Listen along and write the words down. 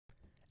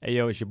Hey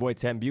yo, it's your boy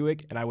Tenn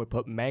Buick, and I would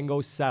put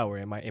mango sour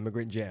in my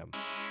immigrant jam.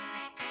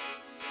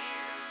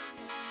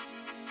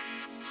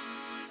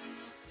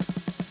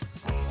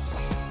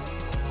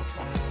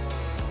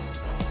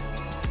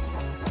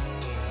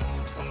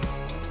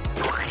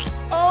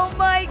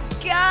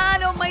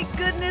 Oh my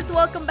goodness,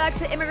 welcome back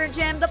to Immigrant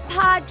Jam, the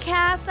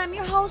podcast. I'm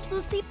your host,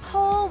 Lucie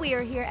Pohl. We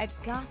are here at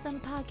Gotham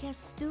Podcast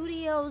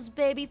Studios,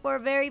 baby, for a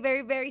very,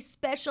 very, very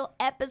special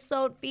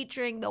episode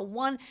featuring the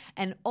one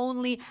and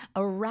only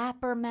a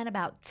rapper, man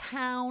about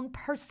town,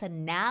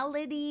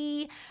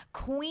 personality,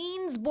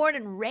 Queens born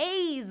and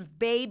raised,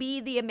 baby.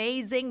 The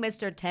amazing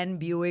Mr. Tenn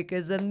Buick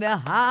is in the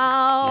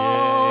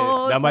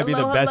house. That might be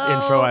the best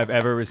intro I've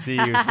ever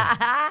received.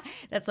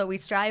 That's what we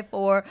strive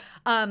for.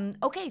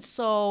 Okay,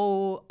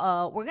 so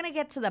we're going to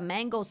get to the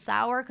mango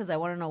sour because I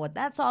want to know what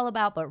that's all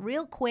about. But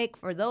real quick,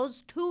 for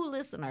those two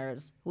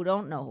listeners who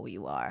don't know who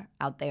you are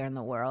out there in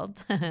the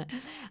world,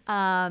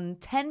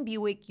 Tenn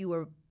Buick, you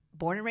were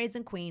born and raised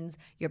in Queens.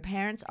 Your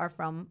parents are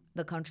from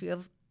the country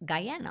of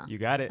Guyana. You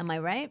got it. Am I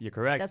right? You're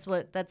correct. That's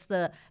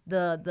the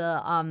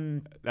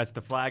That's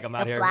the flag I'm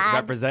out here flag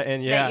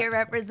representing. Yeah. that you're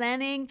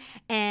representing.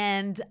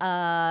 And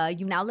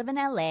you now live in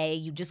LA.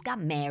 You just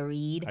got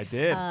married. I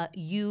did.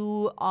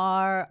 You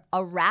are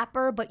a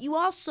rapper, but you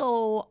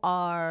also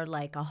are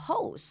like a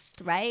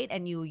host, right?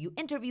 And you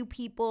interview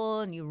people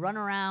and you run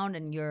around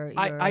and you're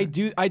I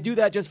do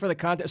that just for the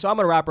content. So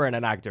I'm a rapper and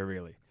an actor,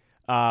 really.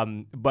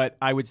 But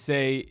I would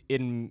say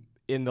in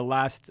the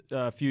last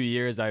few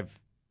years, I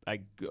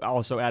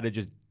also added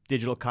just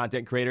digital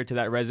content creator to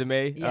that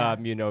resume. Yeah.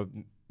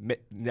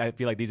 I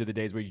feel like these are the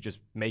days where you just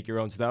make your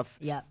own stuff.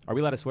 Yeah. Are we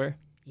allowed to swear?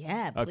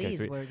 Yeah, Okay,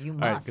 please. sweet. You All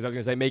right, must. because I was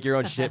gonna say make your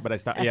own shit, but I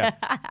stopped. Yeah.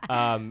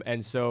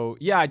 And so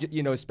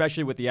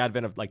especially with the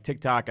advent of like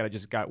TikTok, and I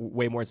just got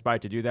way more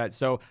inspired to do that.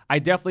 So I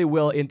definitely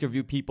will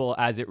interview people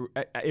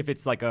if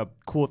it's like a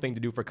cool thing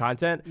to do for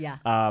content. Yeah.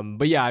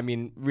 But yeah, I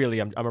mean, really,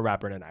 I'm a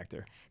rapper and an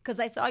actor. Because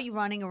I saw you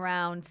running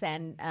around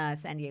San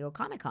Diego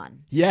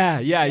Comic-Con.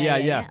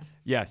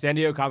 Yeah, San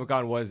Diego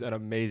Comic-Con was an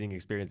amazing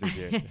experience this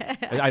year.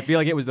 I feel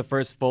like it was the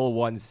first full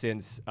one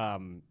since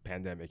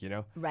pandemic,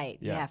 Right,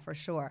 yeah, for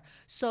sure.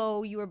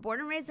 So you were born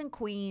and raised in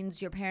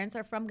Queens. Your parents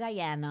are from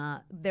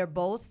Guyana. They are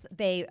both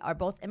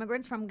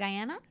immigrants from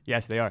Guyana?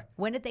 Yes, they are.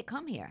 When did they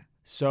come here?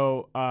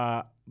 So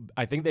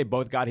I think they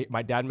both got here.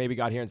 My dad maybe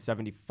got here in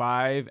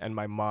 75, and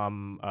my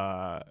mom...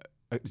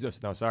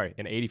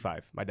 in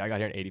 85. My dad got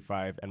here in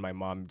 85, and my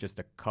mom just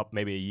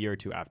maybe a year or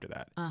two after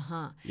that.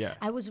 Yeah.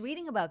 I was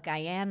reading about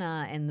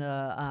Guyana in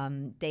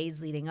the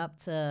days leading up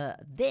to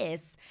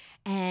this,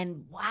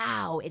 and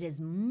wow, it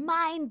is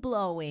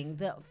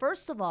mind-blowing.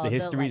 First of all, the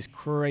history's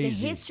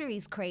crazy. The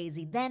history's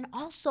crazy. Then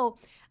also,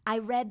 I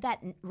read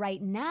that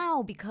right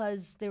now,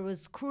 because there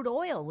was crude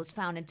oil was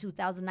found in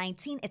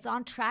 2019, it's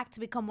on track to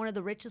become one of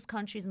the richest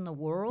countries in the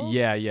world.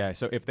 Yeah.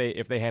 So if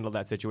they handle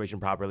that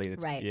situation properly,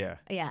 it's right.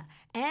 Yeah.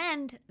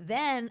 And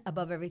then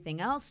above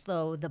everything else,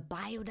 though, the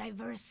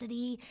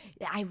biodiversity.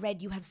 I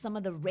read you have some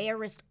of the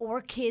rarest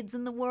orchids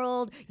in the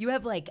world. You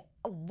have like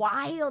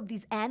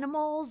these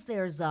animals.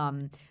 There's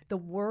the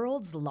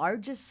world's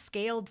largest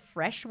scaled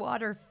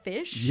freshwater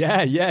fish.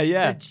 Yeah.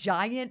 The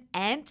giant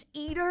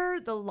anteater,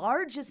 the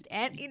largest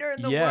anteater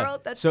in the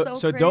world. That's so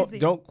crazy.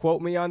 Don't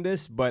quote me on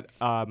this, but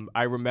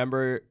I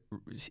remember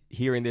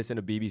hearing this in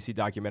a BBC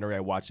documentary I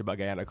watched about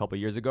Guyana a couple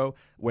of years ago,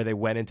 where they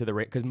went into the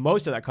rain, because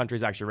most of that country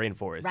is actually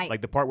rainforest. Right.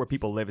 Like the part where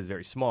people live is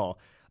very small.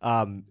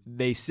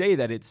 They say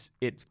that it's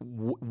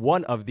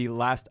one of the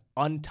last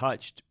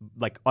untouched,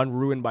 like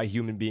unruined by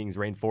human beings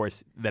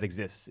rainforests that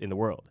exists in the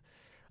world.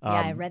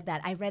 I read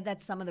that. I read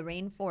that some of the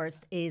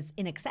rainforest is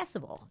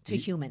inaccessible to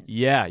humans.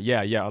 Yeah.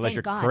 Unless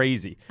you're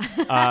crazy.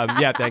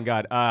 Yeah, thank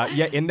God.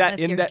 Unless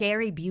you're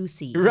Gary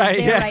Busey. Right.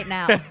 There right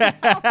now.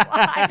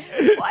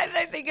 Why did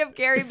I think of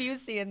Gary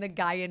Busey in the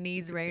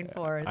Guyanese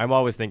rainforest? I'm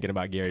always thinking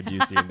about Gary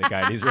Busey in the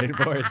Guyanese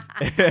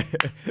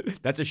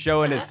rainforest. That's a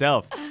show in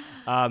itself.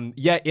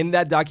 In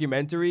that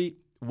documentary,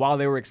 while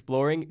they were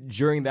exploring,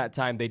 during that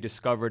time, they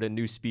discovered a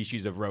new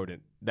species of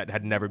rodent that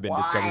had never been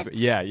discovered.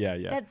 Yeah.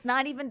 That's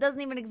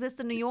doesn't even exist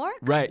in New York?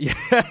 Right.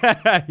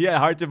 Yeah,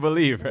 hard to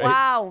believe, right?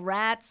 Wow,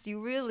 rats,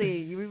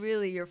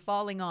 you're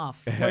falling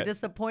off. We're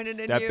disappointed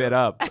in you. Step it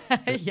up.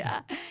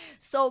 Yeah.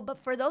 So, but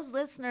for those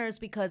listeners,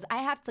 because I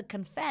have to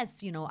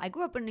confess, I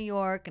grew up in New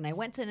York and I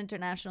went to an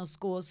international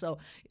school, so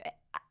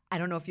I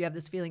don't know if you have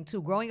this feeling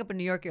too. Growing up in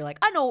New York, you're like,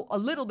 I know a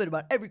little bit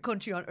about every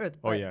country on earth,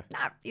 but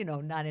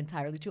not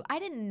entirely true. I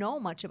didn't know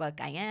much about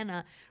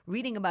Guyana.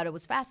 Reading about it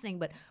was fascinating,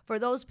 but for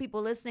those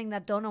people listening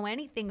that don't know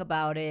anything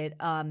about it,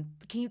 can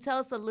you tell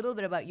us a little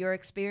bit about your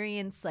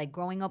experience, like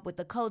growing up with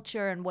the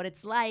culture and what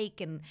it's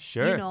like, and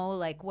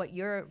like what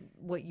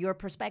your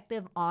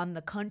perspective on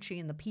the country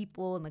and the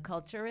people and the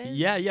culture is?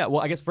 Yeah.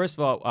 Well, I guess first of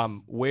all,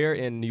 where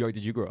in New York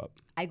did you grow up?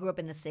 I grew up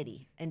in the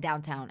city, in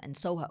downtown, in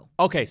Soho.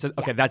 Okay,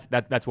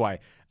 that's why.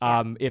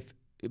 If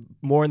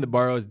more in the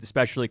boroughs,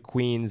 especially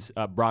Queens,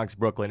 Bronx,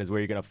 Brooklyn, is where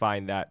you're gonna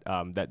find that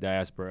that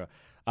diaspora.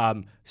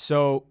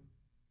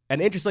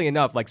 And interestingly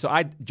enough, like, so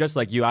I, just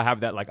like you, I have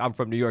that, like, I'm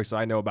from New York, so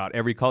I know about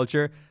every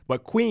culture.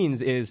 But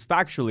Queens is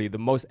factually the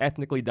most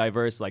ethnically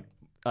diverse, like,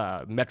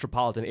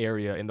 metropolitan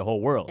area in the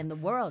whole world. In the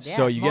world, yeah.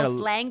 So you Most get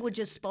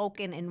languages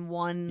spoken in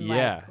one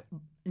Yeah.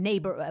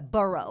 like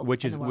borough.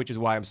 which in the world. is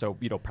why I'm so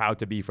proud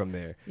to be from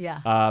there.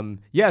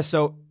 Yeah.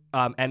 So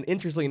and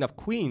interestingly enough,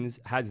 Queens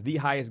has the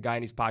highest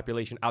Guyanese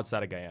population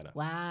outside of Guyana.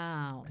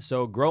 Wow.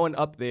 So growing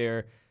up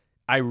there,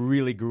 I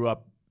really grew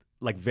up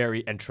like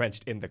very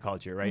entrenched in the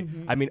culture, right?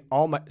 I mean,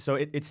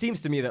 it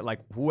seems to me that like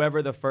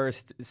whoever the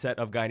first set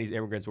of Guyanese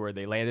immigrants were,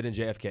 they landed in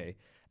JFK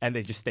and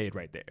they just stayed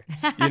right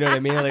there. You know what I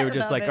mean? They were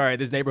just like, all right,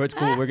 this neighborhood's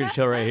cool. We're going to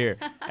chill right here.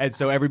 And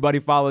so everybody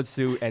followed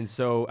suit. And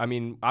so, I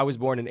mean, I was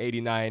born in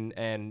 89.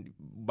 And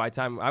by the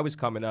time I was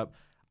coming up,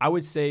 I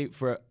would say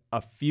for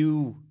a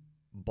few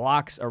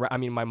blocks around, I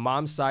mean, my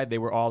mom's side, they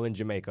were all in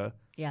Jamaica.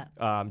 Yeah.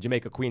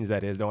 Jamaica, Queens,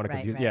 that is. Don't want to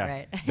Right, confuse.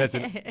 right, right. That's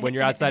when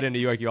you're outside of New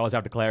York, you always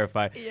have to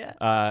clarify.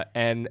 Yeah.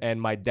 And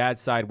my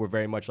dad's side were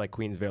very much like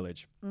Queens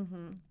Village.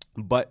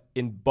 But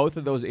in both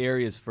of those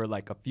areas, for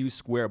like a few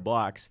square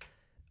blocks,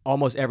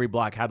 almost every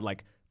block had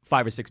like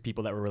 5 or 6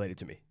 people that were related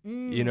to me.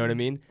 You know what I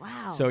mean?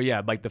 Wow. So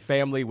yeah, like the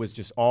family was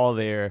just all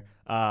there.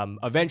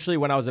 Eventually,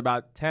 when I was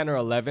about 10 or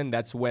 11,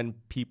 that's when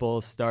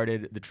people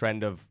started the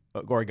trend of,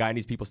 or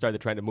Guyanese people started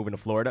the trend of moving to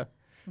Florida.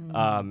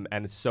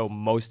 And so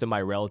most of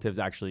my relatives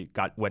actually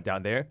went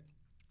down there.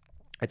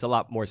 It's a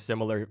lot more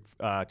similar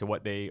to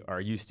what they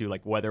are used to,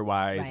 like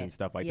weather-wise and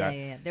stuff like that.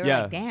 Yeah. They were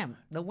like, damn,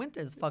 the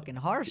winter's fucking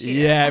harsh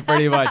here. Yeah,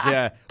 pretty much,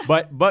 yeah.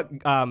 But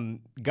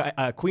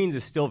Queens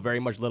is still very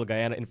much Little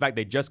Guyana. In fact,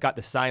 they just got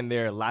the sign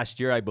there last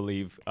year, I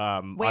believe.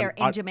 Where,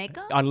 in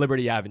Jamaica? On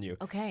Liberty Avenue.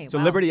 Okay, So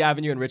wow. Liberty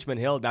Avenue and Richmond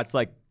Hill, that's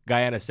like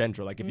Guyana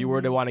Central. Like if you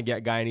were to want to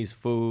get Guyanese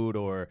food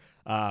or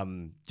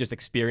just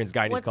experience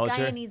Guyanese culture.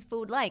 What's Guyanese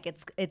food like?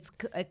 It's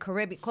a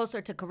Caribbean,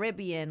 closer to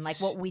Caribbean, like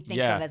what we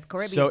think of as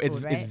Caribbean so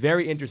food, right? it's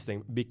very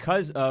interesting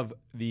because of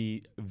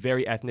the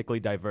very ethnically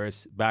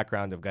diverse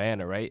background of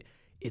Guyana, right?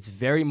 It's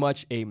very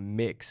much a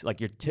mix. Like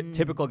your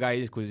typical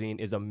Guyanese cuisine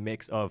is a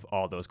mix of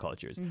all those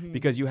cultures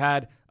because you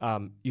had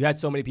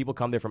so many people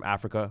come there from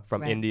Africa,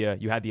 from India.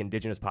 You had the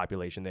indigenous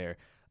population there,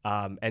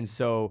 and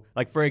so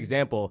like for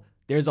example,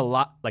 there's a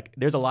lot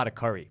of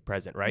curry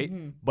present, right?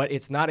 But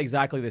it's not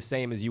exactly the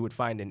same as you would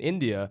find in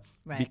India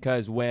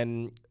because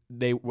when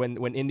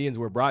Indians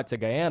were brought to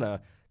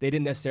Guyana, they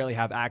didn't necessarily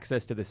have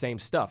access to the same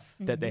stuff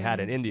that they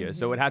had in India.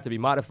 So it had to be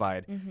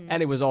modified.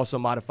 And it was also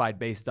modified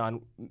based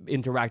on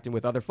interacting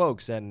with other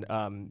folks and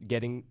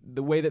getting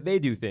the way that they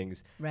do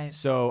things. Right.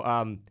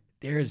 So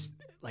there's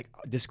like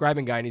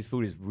describing Guyanese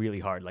food is really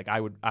hard. Like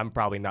I'm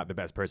probably not the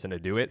best person to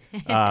do it.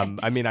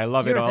 I mean, I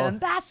love You're it all. the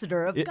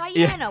ambassador of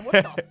Guyana. What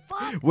the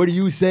fuck? What are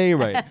you saying,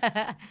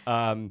 right?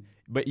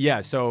 But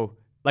yeah, so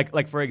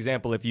like for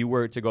example, if you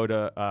were to go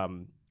to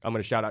I'm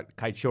gonna shout out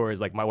Kite Shore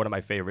is like one of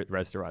my favorite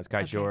restaurants.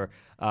 Kite Shore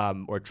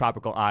or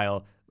Tropical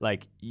Isle.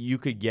 Like you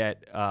could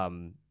get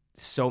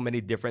so many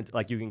different,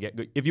 like you can get,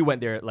 if you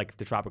went there like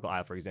the Tropical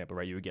Isle, for example,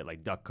 right, you would get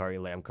like duck curry,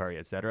 lamb curry,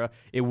 etc.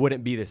 It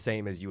wouldn't be the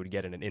same as you would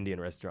get in an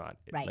Indian restaurant.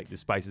 Right. Like the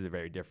spices are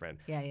very different.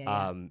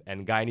 Yeah.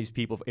 And Guyanese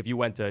people, if you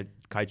went to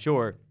Kite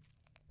Shore,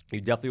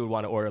 you definitely would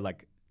want to order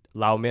like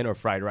lau mein or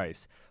fried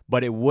rice,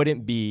 but it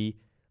wouldn't be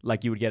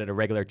like you would get at a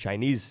regular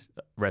Chinese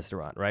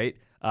restaurant, right?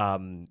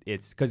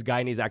 It's because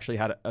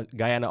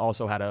Guyana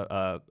also had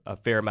a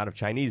fair amount of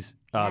Chinese.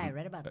 I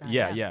read about that.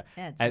 Yeah. Yeah,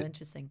 it's so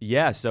interesting.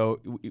 Yeah, so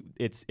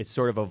it's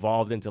sort of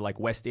evolved into like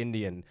West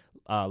Indian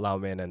lau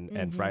mein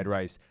and fried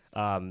rice.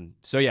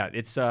 So yeah,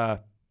 it's.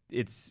 And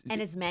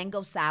is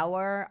mango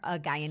sour a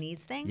Guyanese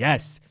thing?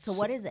 Yes. So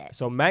what is it?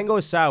 So mango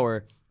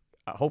sour.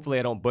 Hopefully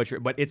I don't butcher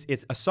it, but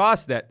it's a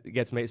sauce that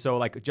gets made. So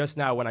like just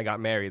now when I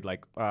got married,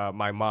 like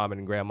my mom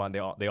and grandma,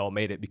 they all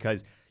made it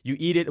because you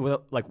eat it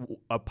with like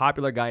a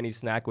popular Guyanese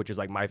snack, which is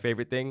like my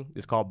favorite thing.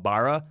 It's called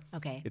bara.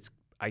 Okay.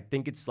 I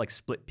think it's like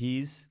split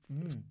peas.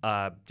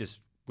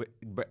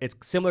 It's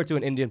similar to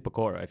an Indian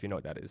pakora, if you know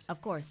what that is.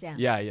 Of course, yeah.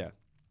 Yeah.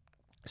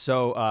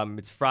 So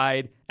it's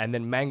fried, and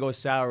then mango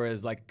sour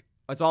is like,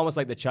 it's almost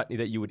like the chutney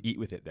that you would eat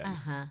with it then.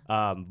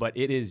 But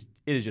it is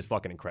just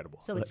fucking incredible.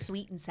 So it's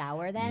sweet and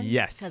sour then?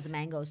 Yes. Because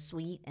mango's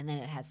sweet and then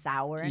it has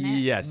sour in it?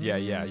 Yes, yeah.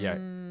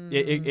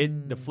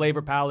 The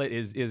flavor palette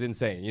is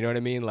insane. You know what I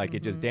mean? Like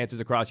it just dances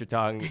across your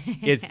tongue.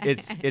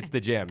 It's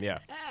the gem, yeah.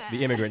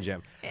 The immigrant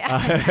gem.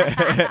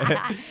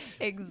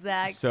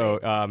 Exactly. So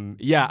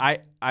I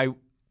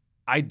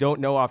don't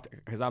know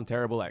because I'm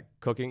terrible at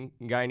cooking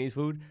Guyanese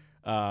food.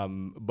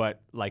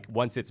 But like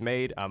once it's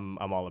made, I'm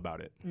all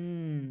about it.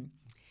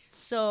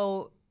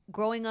 So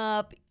growing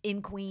up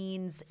in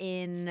Queens,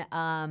 in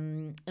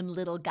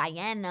Little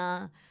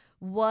Guyana,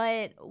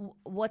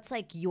 what's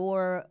like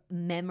your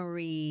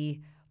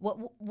memory?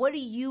 What do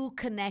you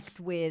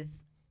connect with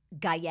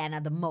Guyana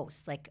the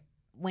most? Like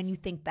when you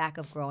think back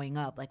of growing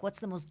up, like what's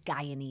the most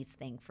Guyanese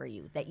thing for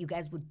you that you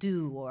guys would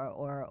do,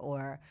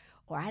 or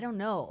I don't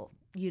know,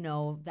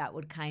 that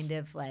would kind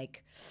of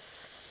like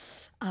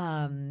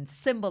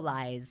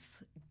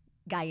symbolize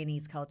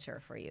Guyanese culture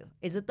for you?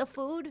 Is it the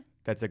food?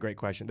 That's a great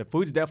question. The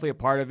food's definitely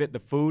a part of it. The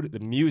food, the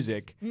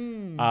music.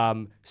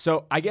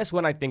 So I guess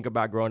when I think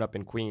about growing up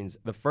in Queens,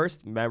 the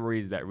first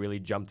memories that really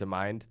jump to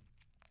mind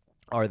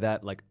are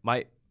that like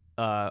my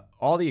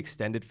all the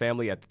extended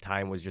family at the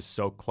time was just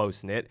so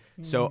close knit.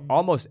 So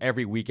almost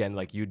every weekend,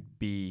 like you'd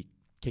be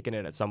kicking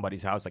it at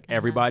somebody's house, like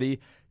everybody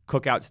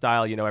cookout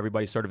style. You know,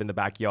 everybody's sort of in the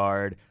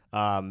backyard.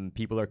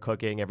 People are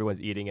cooking,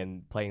 everyone's eating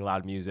and playing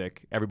loud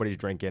music. Everybody's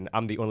drinking.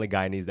 I'm the only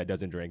Guyanese that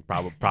doesn't drink,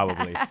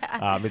 probably.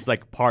 It's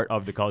like part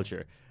of the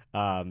culture.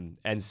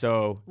 And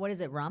so, what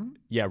is it? Rum?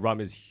 yeah, rum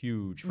is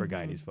huge for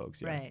Guyanese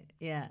folks. Yeah. Right.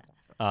 Yeah.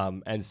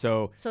 And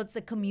so it's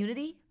the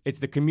community. it's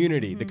the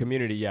community. The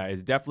community, yeah,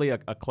 is definitely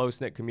a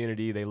close knit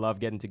community. They love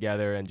getting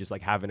together and just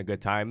like having a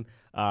good time.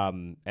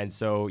 And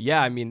so,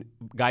 yeah, I mean,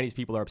 Guyanese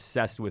people are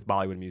obsessed with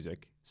Bollywood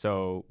music.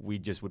 So we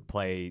just would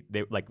play.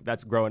 They like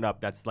that's growing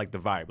up. That's like the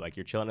vibe. Like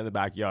you're chilling in the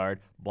backyard,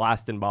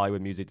 blasting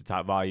Bollywood music to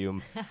top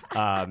volume.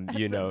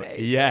 You know,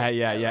 amazing.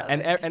 yeah.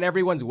 And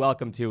everyone's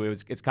welcome too.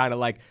 It's kind of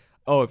like,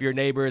 oh, if your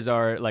neighbors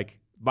are like.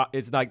 But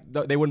it's like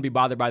they wouldn't be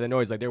bothered by the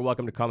noise. Like they're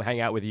welcome to come hang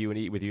out with you and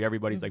eat with you.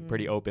 Everybody's like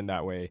pretty open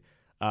that way.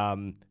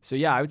 So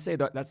yeah, I would say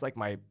that's like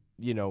my,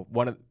 you know,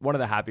 one of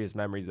the happiest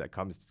memories that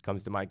comes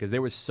to mind because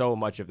there was so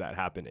much of that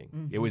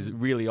happening. It was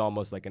really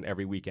almost like an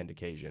every weekend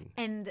occasion.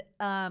 And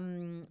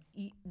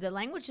the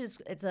language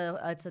is it's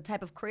a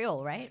type of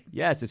Creole, right?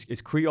 Yes,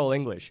 it's Creole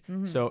English.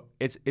 So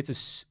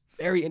it's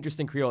very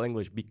interesting Creole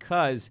English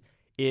because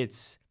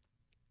it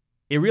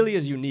really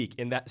is unique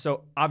in that.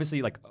 So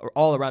obviously, like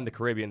all around the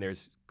Caribbean,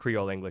 there's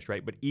Creole English,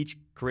 right? But each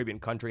Caribbean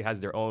country has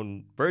their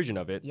own version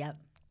of it. Yep.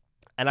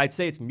 And I'd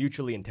say it's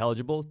mutually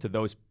intelligible to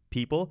those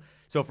people.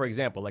 So, for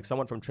example, like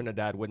someone from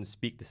Trinidad wouldn't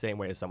speak the same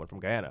way as someone from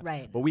Guyana.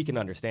 Right. But we can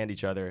understand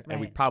each other, and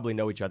we Right. probably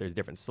know each other's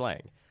different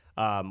slang.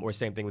 Or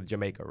same thing with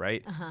Jamaica,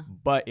 right?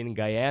 But in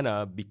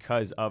Guyana,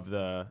 because of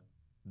the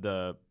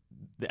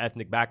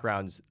ethnic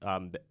backgrounds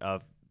of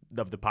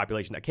the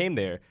population that came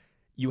there,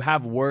 you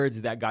have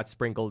words that got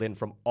sprinkled in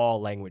from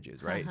all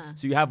languages, right?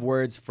 So you have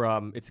words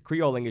from, it's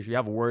Creole English, you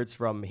have words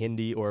from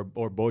Hindi or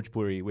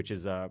Bhojpuri, which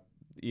is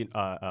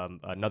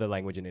another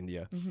language in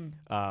India.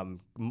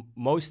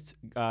 Most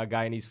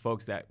Guyanese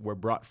folks that were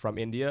brought from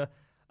India,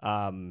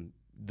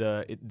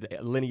 the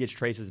lineage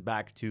traces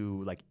back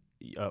to like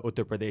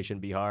Uttar Pradesh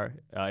and Bihar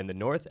in the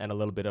north and a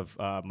little bit of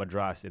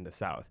Madras in the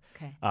south.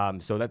 Okay.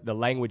 So that the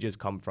languages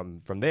come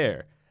from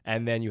there.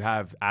 And then you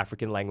have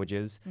African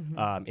languages,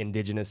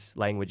 indigenous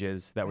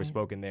languages that were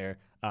spoken there.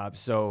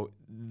 So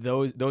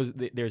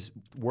there's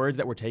words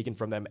that were taken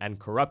from them and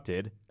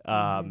corrupted,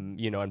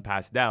 you know, and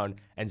passed down.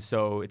 And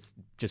so it's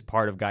just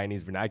part of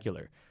Guyanese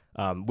vernacular,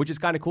 which is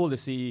kind of cool to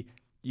see.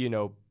 You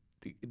know,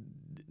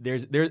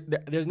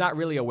 there's not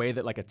really a way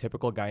that like a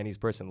typical Guyanese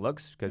person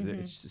looks because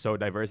it's so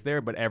diverse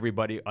there, but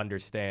everybody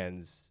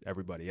understands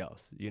everybody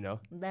else. You know,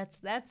 That's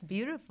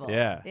beautiful.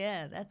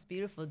 Yeah, that's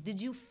beautiful. Did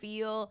you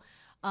feel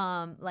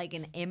like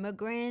an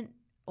immigrant,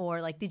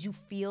 or like did you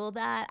feel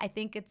that? I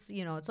think it's,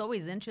 you know, it's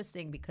always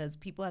interesting because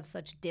people have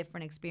such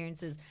different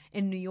experiences.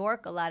 In New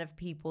York, a lot of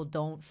people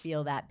don't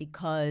feel that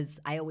because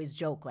I always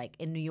joke, like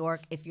in New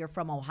York, if you're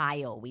from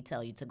Ohio, we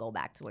tell you to go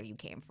back to where you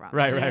came from.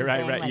 Right, You know what I'm right,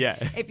 saying? right, Like,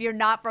 yeah. If you're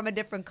not from a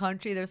different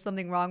country, there's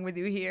something wrong with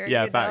you here.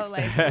 Yeah, you know? facts.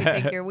 Like we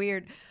think you're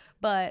weird.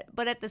 But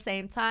at the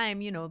same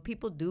time, you know,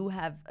 people do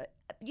have.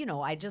 You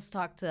know, I just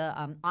talked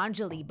to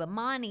Anjali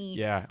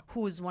Bhamani,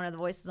 who's one of the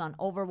voices on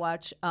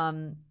Overwatch.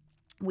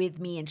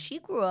 With me, and she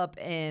grew up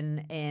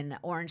in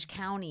Orange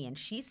County, and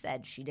she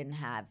said she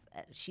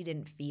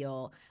didn't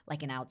feel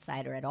like an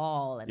outsider at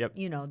all, and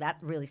you know, that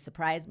really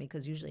surprised me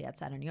because usually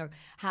outside of New York.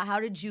 How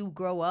did you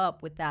grow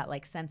up with that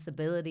like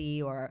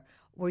sensibility, or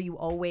were you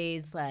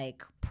always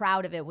like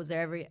proud of it? Was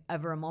there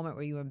ever a moment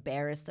where you were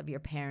embarrassed of your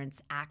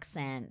parents'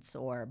 accents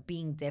or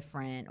being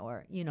different,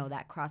 or you know,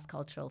 that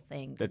cross-cultural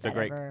thing? That's a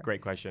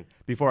great question.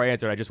 Before I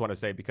answer, I just want to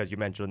say, because you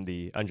mentioned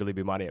the Anjali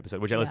Bhamani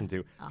episode, which I listened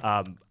to,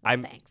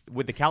 thanks.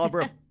 With the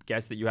caliber of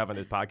guests that you have on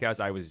this podcast,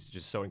 I was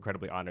just so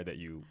incredibly honored that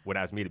you would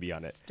ask me to be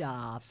on it.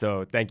 Stop.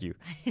 So thank you.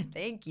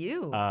 Thank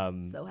you.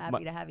 So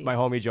happy to have you. My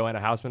homie Joanna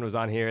Houseman was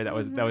on here. That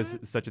was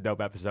such a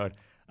dope episode.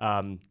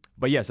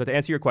 But yeah, so to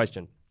answer your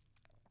question,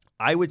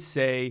 I would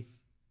say,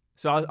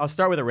 so I'll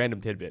start with a random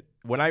tidbit.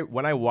 When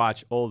I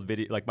watch old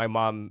video, like my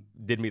mom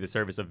did me the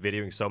service of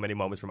videoing so many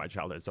moments from my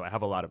childhood, so I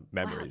have a lot of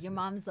memories. Wow, your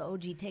mom's the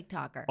OG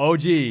TikToker.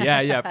 OG,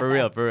 yeah, for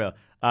real.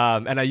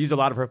 And I use a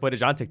lot of her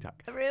footage on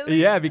TikTok. Really?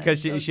 Yeah, because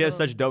she so has cool.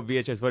 such dope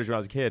VHS footage when I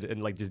was a kid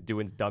and like just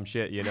doing dumb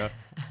shit, you know.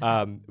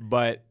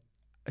 But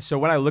so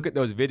when I look at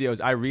those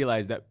videos, I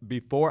realized that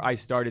before I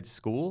started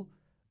school,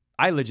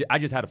 I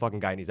just had a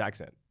fucking Guyanese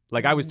accent.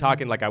 Like I was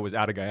talking like I was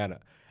out of Guyana.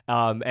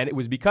 And it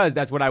was because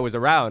that's what I was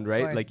around,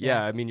 right? Course, like,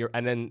 yeah, I mean,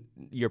 and then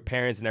your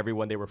parents and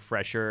everyone, they were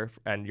fresher,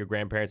 and your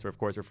grandparents were, of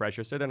course,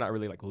 fresher, so they're not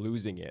really like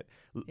losing it.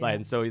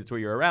 And so it's where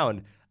you're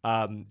around.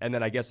 And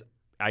then I guess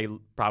I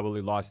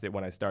probably lost it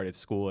when I started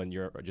school and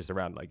you're just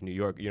around like New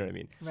York, you know what I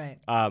mean?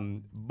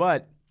 Right.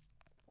 But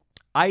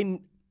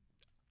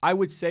I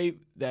would say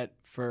that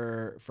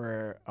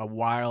for a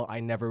while, I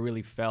never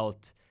really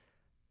felt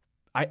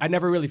I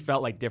never really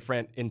felt like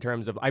different in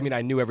terms of, I mean,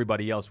 I knew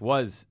everybody else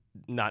was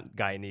not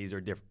Guyanese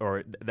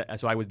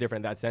so I was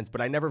different in that sense,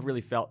 but I never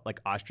really felt like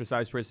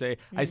ostracized per se.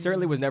 I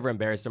certainly was never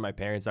embarrassed to my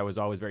parents. I was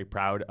always very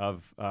proud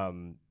of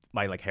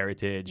my like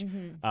heritage,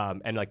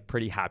 and like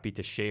pretty happy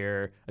to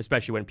share,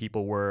 especially when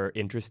people were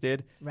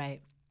interested.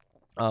 Right.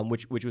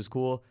 Which was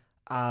cool.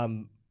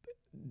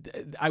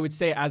 I would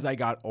say as I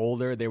got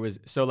older,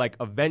 so like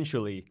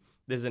eventually,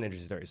 this is an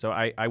interesting story. So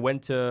I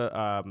went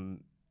to,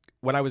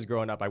 when I was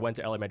growing up, I went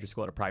to elementary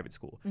school at a private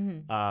school,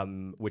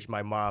 which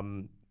my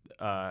mom,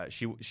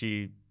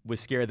 she was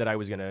scared that I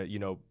was gonna,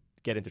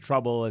 get into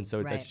trouble, and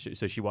so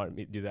so she wanted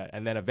me to do that.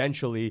 And then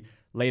eventually,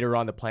 later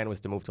on, the plan was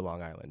to move to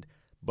Long Island.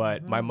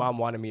 But my mom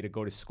wanted me to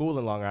go to school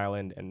in Long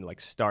Island and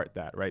like start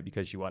that, right?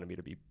 Because she wanted me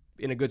to be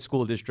in a good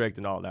school district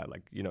and all that,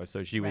 like,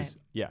 so she was,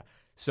 yeah.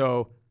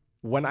 So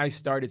when I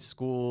started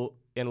school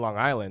in Long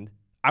Island,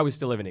 I was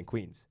still living in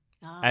Queens.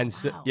 Oh, and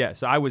so, wow.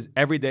 so I was,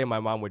 every day my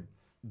mom would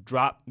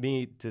drop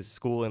me to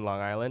school in Long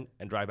Island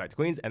and drive back to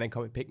Queens and then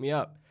come and pick me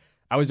up.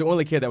 I was the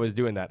only kid that was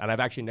doing that. And I've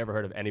actually never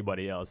heard of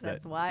anybody else.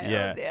 That's wild.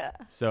 Yeah.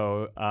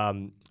 So,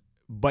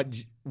 but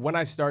when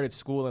I started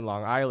school in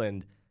Long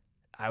Island,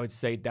 I would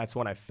say that's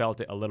when I felt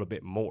it a little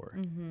bit more.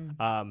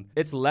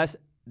 It's less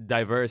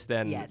diverse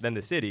than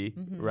the city,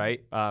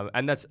 right?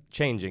 And that's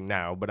changing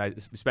now, but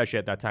especially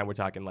at that time, we're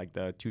talking like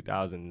the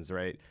 2000s,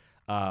 right?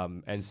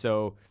 And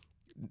so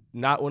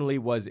not only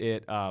was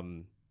it,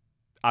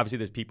 obviously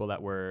there's people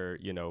that were,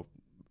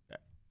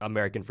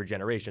 American for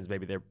generations.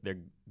 Maybe their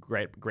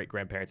great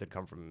grandparents had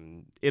come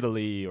from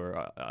Italy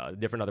or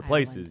different other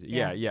places.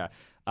 Yeah.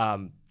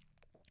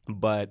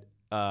 But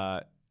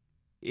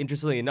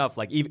interestingly enough,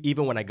 like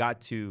even when I got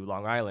to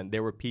Long Island,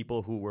 there were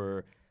people who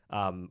were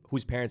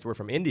whose parents were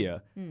from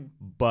India,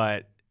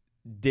 but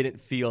didn't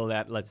feel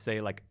that, let's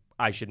say, like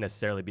I should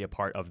necessarily be a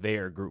part of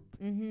their group,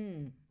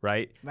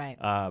 right? Right.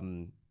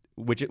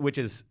 Which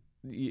is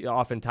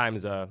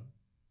oftentimes a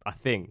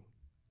thing,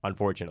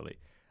 unfortunately.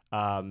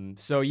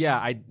 So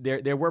yeah,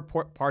 there were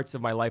parts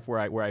of my life where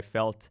I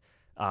felt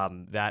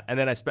that, and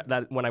then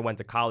that when I went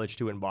to college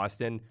too in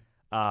Boston.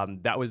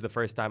 That was the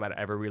first time I'd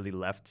ever really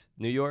left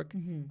New York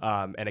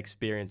and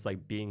experienced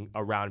like being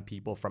around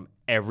people from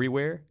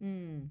everywhere.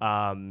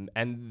 And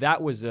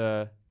that was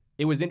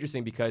it was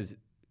interesting because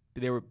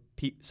there were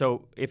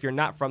so if you're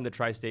not from the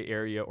tri-state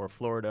area or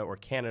Florida or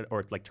Canada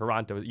or like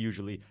Toronto,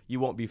 usually you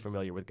won't be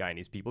familiar with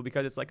Guyanese people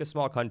because it's like a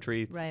small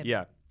country. Right.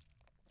 Yeah.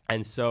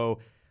 And so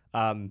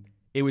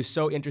it was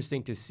so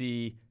interesting to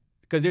see,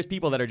 because there's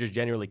people that are just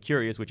genuinely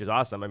curious, which is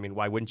awesome. I mean,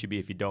 why wouldn't you be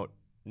if you don't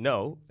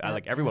know?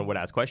 Like everyone would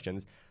ask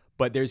questions.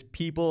 But there's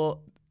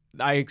people,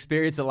 I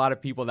experienced a lot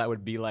of people that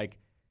would be like,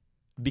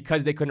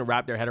 because they couldn't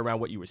wrap their head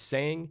around what you were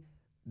saying,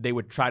 they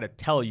would try to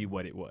tell you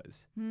what it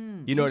was.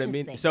 You know what I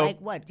mean? So, like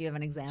what? Do you have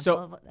an example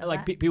of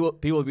like that?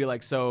 people would be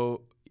like,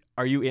 so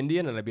are you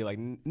Indian? And I'd be like,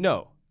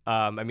 no.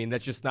 I mean,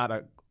 that's just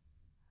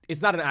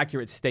it's not an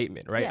accurate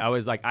statement, right? Yeah. I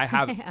was like,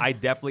 I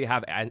definitely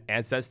have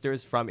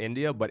ancestors from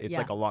India, but it's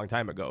like a long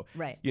time ago.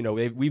 Right.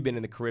 We've been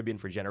in the Caribbean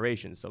for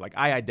generations. So like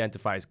I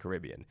identify as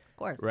Caribbean. Of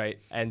course. Right.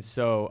 And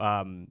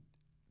so,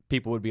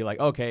 people would be like,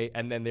 okay,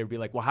 and then they'd be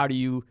like, well, how do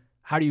you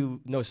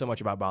know so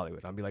much about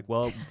Bollywood? I'd be like,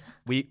 well,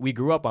 we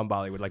grew up on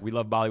Bollywood. Like, we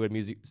love Bollywood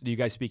music. Do you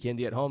guys speak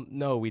Hindi at home?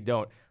 No, we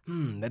don't.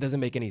 That doesn't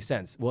make any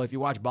sense. Well, if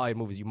you watch Bollywood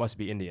movies, you must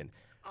be Indian.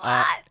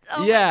 What?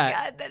 Oh yeah. my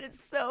God, that is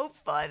so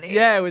funny.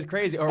 Yeah, it was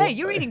crazy. Or, Hey,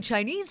 you're eating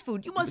Chinese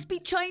food. You must be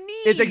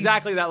Chinese. It's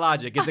exactly that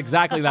logic.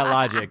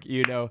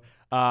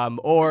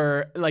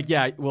 Or like,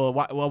 yeah, well,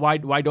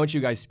 why don't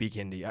you guys speak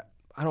Hindi?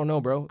 I don't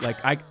know, bro. Like,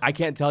 I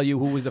can't tell you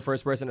who was the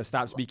first person to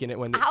stop speaking it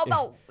when. How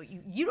about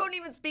you don't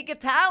even speak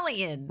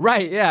Italian?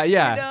 Right? Yeah. You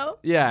know?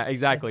 Yeah.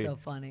 Exactly. That's so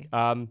funny.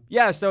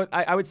 Yeah. So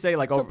I would say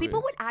like. So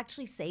people would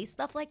actually say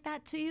stuff like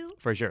that to you?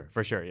 For sure.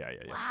 Yeah.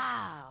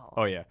 Wow.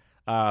 Oh yeah.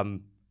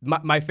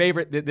 My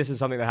favorite. This is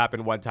something that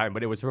happened one time,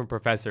 but it was from a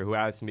professor who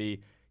asked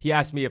me. He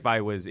asked me if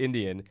I was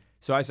Indian.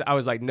 So I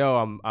was like, no,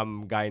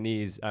 I'm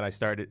Guyanese, and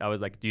I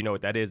was like, do you know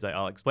what that is?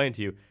 I'll explain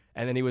to you.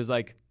 And then he was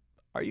like,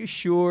 are you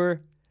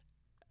sure?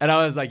 And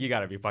I was like, you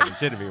gotta be fucking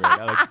shitting me right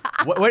now. Like,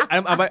 what?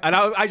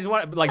 I just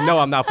want like, no,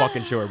 I'm not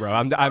fucking sure,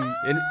 bro.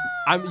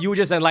 You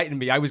just enlightened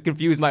me. I was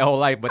confused my whole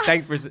life, but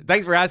thanks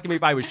for asking me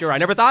if I was sure. I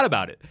never thought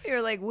about it.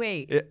 You're like,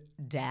 wait,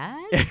 Dad?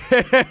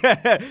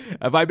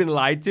 Have I been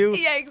lied to?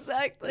 Yeah,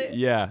 exactly.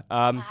 Yeah.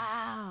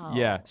 Wow.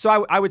 Yeah.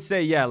 So I would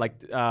say, yeah, like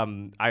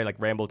I like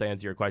rambled to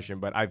answer your question,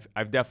 but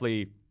I've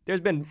definitely,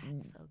 there's been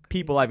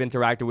people I've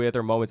interacted with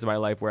or moments in my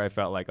life where I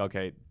felt like,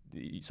 okay,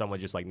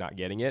 someone's just like not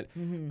getting it.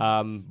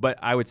 But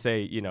I would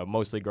say,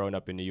 mostly growing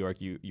up in New York,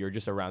 you're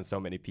just around so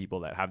many people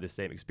that have the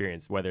same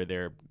experience, whether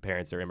their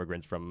parents are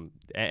immigrants from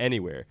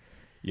anywhere.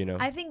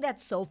 I think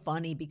that's so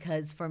funny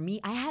because for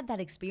me, I had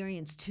that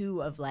experience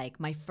too of like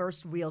my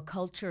first real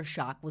culture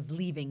shock was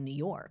leaving New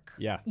York.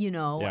 Yeah.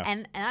 Yeah.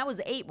 And I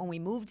was 8 when we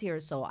moved here,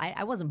 so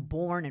I wasn't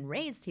born and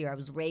raised here. I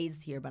was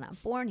raised here, but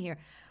not born here.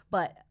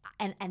 But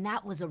and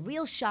that was a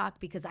real shock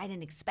because I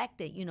didn't expect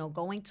it,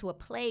 going to a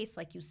place,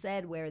 like you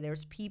said, where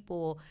there's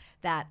people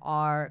that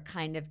are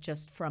kind of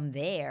just from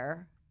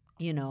there,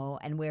 you know,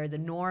 and where the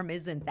norm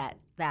isn't that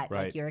Right.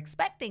 like you're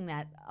expecting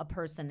that a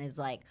person is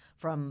like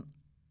from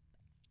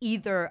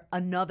either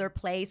another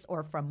place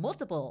or from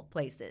multiple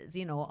places,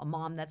 you know, a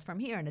mom that's from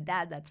here and a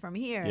dad that's from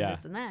here Yeah. and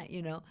this and that,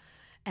 you know.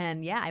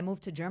 And yeah, I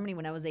moved to Germany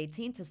when I was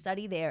 18 to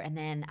study there. And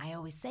then I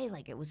always say,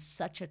 like, it was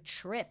such a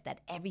trip that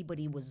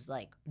everybody was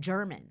like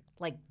German,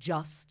 like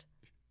just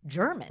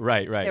German.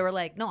 Right, right. They were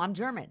like, no, I'm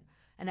German.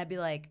 And I'd be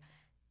like,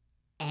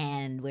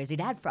 and where's your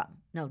dad from?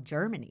 No,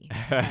 Germany.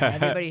 And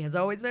everybody has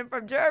always been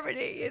from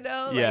Germany, you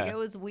know? Like, Yeah. it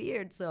was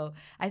weird. So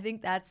I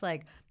think that's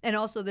like, and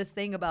also this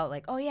thing about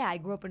like, oh yeah, I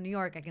grew up in New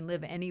York. I can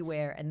live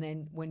anywhere. And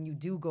then when you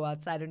do go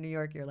outside of New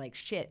York, you're like,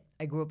 shit,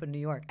 I grew up in New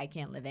York. I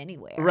can't live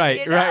anywhere.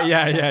 Right, you know? right.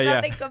 Yeah, yeah, yeah.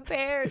 Nothing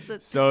compares.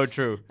 So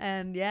true.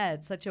 And yeah,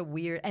 it's such a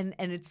weird, and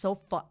it's so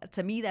fun.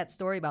 To me, that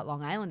story about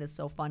Long Island is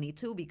so funny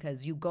too,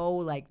 because you go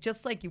like,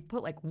 just like you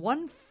put like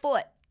 1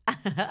 foot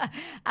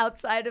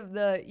outside of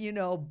the, you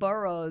know,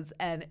 boroughs,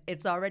 and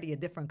it's already a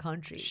different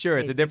country. Sure,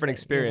 it's a different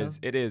basically, you know? experience.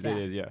 It is, Yeah. it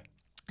is, yeah.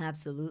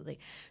 Absolutely.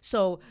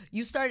 So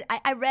you started,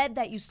 I read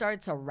that you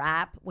started to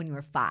rap when you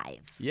were 5.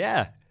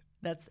 Yeah,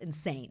 That's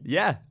insane.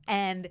 yeah.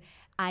 And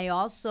I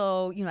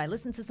also, you know, I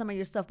listened to some of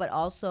your stuff, but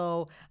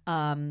also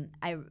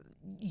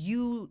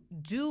you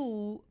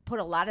do put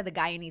a lot of the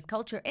Guyanese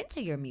culture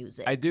into your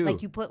music. I do.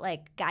 Like you put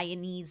like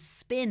Guyanese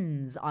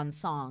spins on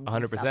songs. 100%.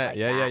 And stuff like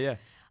Yeah, that. yeah.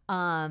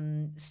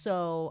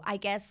 So I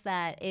guess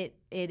that it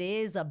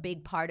is a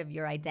big part of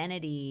your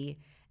identity,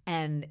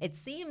 and it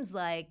seems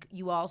like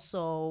you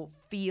also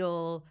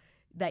feel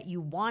that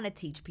you want to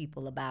teach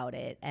people about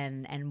it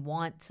and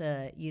want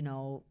to, you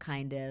know,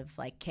 kind of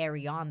like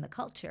carry on the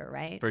culture,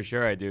 right? For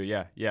sure I do,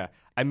 yeah, yeah.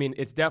 I mean,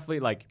 it's definitely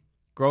like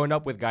growing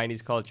up with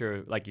Guyanese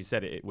culture, like you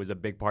said, it was a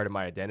big part of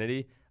my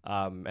identity.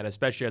 And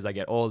especially as I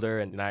get older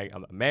and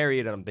I'm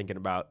married and I'm thinking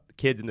about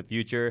kids in the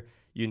future,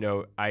 you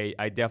know,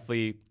 I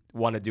definitely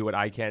want to do what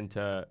I can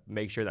to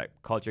make sure that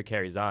culture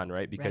carries on,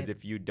 right? Because Right.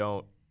 if you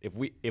don't,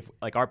 if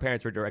like our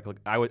parents were directly,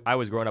 I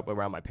was growing up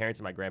around my parents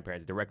and my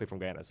grandparents directly from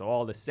Guyana. So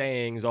all the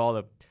sayings,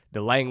 all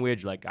the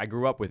language, like I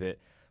grew up with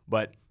it,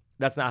 but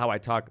that's not how I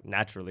talk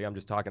naturally. I'm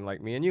just talking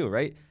like me and you,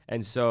 right?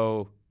 And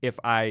so if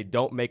I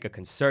don't make a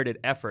concerted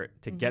effort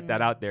to get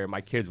that out there,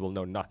 my kids will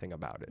know nothing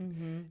about it,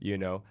 you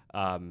know?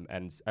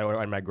 And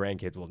my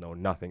grandkids will know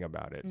nothing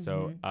about it.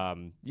 So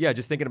yeah,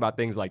 just thinking about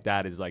things like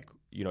that is like,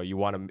 you know, you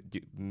want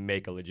to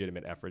make a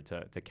legitimate effort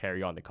to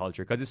carry on the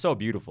culture because it's so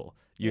beautiful.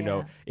 You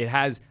know, it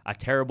has a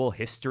terrible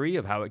history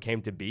of how it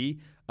came to be,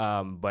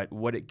 but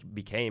what it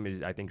became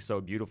is, I think,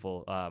 so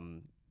beautiful,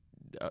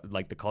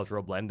 like the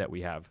cultural blend that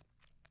we have.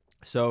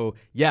 So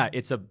yeah,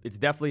 it's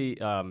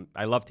definitely,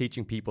 I love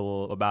teaching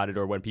people about it,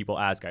 or when people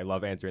ask, I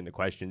love answering the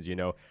questions, you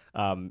know.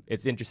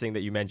 It's interesting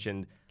that you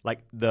mentioned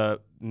like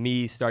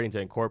me starting to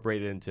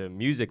incorporate it into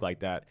music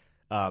like that.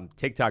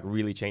 TikTok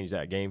really changed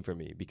that game for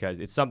me because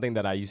it's something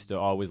that I used to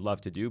always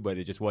love to do, but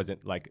it just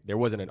wasn't like, there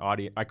wasn't an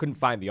audience. I couldn't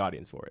find the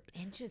audience for it.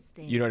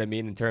 Interesting. You know what I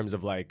mean? In terms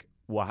of like,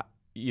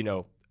 you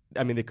know,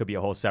 I mean, there could be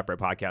a whole separate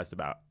podcast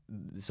about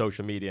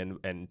social media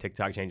and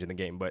TikTok changing the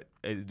game, but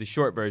the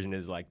short version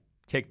is like,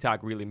 TikTok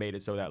really made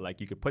it so that like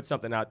you could put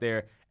something out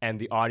there and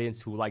the audience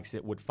who likes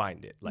it would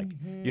find it. Like,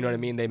 you know what I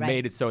mean? They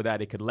made it so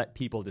that it could let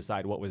people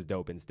decide what was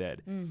dope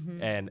instead.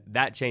 And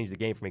that changed the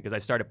game for me because I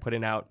started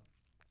putting out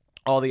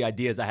all the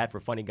ideas I had for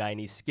funny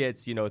Guyanese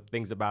skits, you know,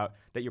 things about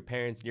that your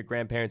parents and your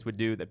grandparents would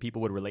do that people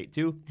would relate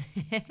to.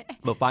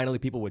 But finally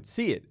people would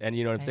see it. And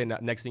you know what I'm saying?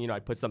 Next thing you know,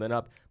 I'd put something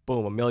up,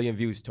 boom, 1 million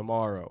views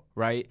tomorrow,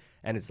 right?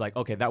 And it's like,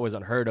 okay, that was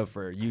unheard of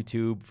for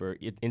YouTube, for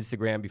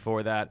Instagram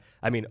before that.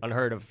 I mean,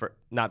 unheard of for,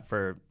 not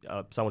for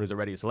someone who's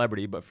already a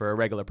celebrity, but for a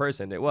regular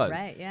person, it was.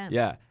 Right, yeah.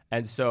 Yeah.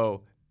 And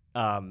so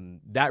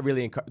that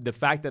really, the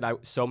fact that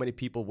so many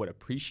people would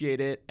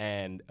appreciate it,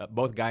 and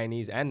both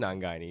Guyanese and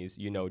non-Guyanese,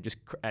 you know, just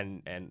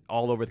and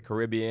all over the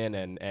Caribbean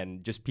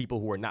and just people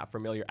who are not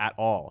familiar at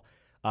all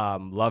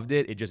loved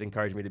it. It just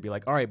encouraged me to be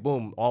like, all right,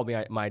 boom, all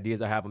my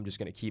ideas I have, I'm just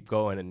going to keep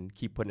going and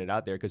keep putting it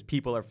out there because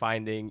people are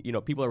finding, you know,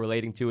 people are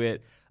relating to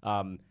it.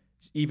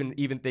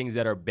 Even things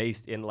that are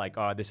based in like,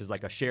 this is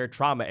like a shared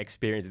trauma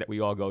experience that we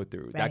all go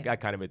through, Right.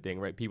 that kind of a thing,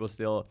 right? People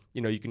still,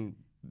 you know, you can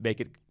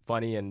make it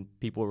funny and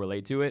people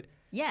relate to it.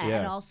 Yeah,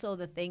 and also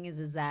the thing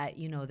is that,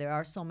 you know, there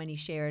are so many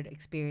shared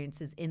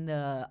experiences in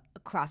the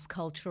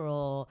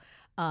cross-cultural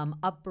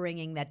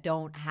upbringing that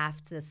don't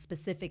have to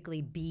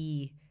specifically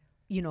be,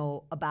 you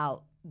know,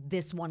 about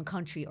this one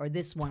country or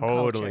this one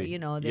culture. Totally. You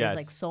know, there's Yes.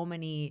 like so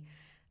many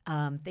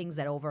things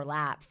that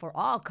overlap for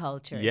all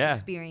cultures, Yeah.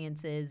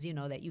 experiences, you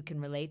know, that you can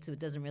relate to. It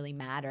doesn't really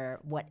matter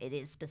what it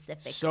is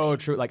specifically. So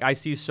true. Like I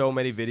see so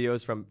many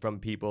videos from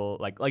people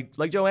like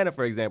Joanna,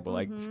 for example,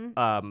 like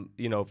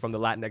you know, from the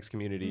Latinx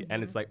community,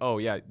 and it's like, oh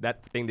yeah,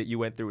 that thing that you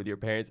went through with your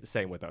parents,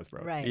 same with us,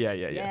 bro. Right. Yeah.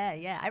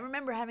 Yeah. I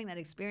remember having that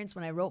experience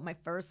when I wrote my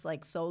first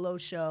like solo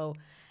show.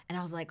 And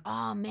I was like,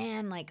 oh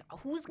man, like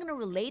who's gonna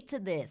relate to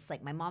this?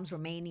 Like my mom's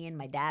Romanian,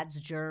 my dad's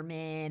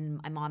German,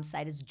 my mom's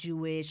side is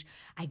Jewish.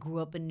 I grew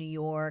up in New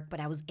York, but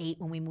I was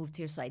 8 when we moved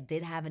here, so I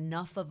did have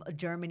enough of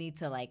Germany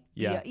to like,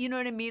 you know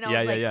what I mean?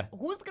 I was like,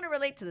 who's gonna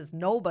relate to this?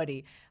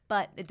 Nobody.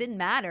 But it didn't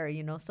matter,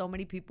 you know. So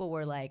many people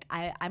were like,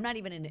 I'm not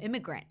even an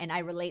immigrant, and I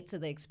relate to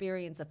the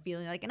experience of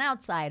feeling like an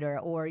outsider,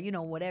 or you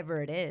know,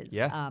 whatever it is.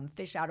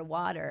 Fish out of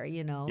water,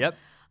 you know.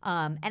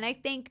 And I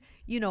think,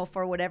 you know,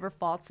 for whatever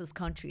faults this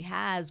country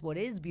has, what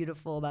is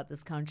beautiful about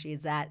this country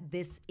is that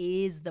this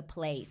is the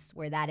place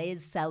where that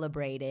is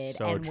celebrated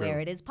where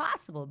it is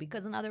possible.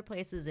 Because in other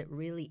places, it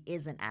really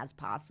isn't as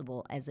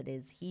possible as it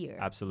is here.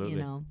 Absolutely.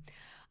 You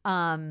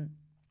know?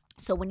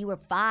 So when you were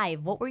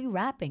 5, what were you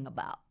rapping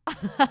about?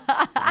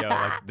 Yo,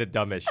 like the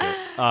dumbest shit.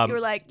 You were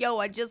like, yo,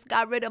 I just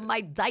got rid of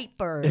my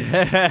diapers.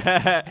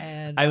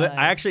 And,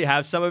 I actually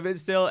have some of it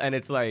still, and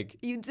it's like...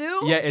 You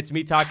do? Yeah, it's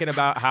me talking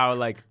about how,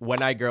 like,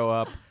 when I grow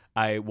up,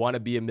 I want to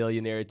be a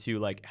millionaire to,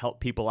 like, help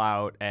people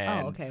out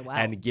and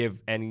and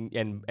give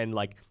and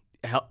like...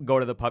 go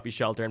to the puppy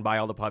shelter and buy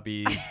all the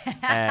puppies.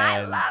 And,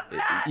 I love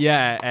that.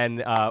 Yeah,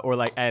 and or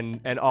like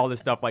and all this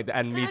stuff like that,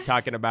 and me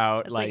talking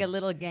about it's like a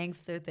little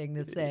gangster thing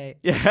to say.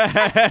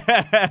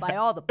 Yeah, buy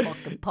all the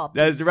fucking puppies.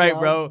 That's right,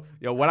 bro.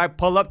 Yo, when I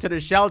pull up to the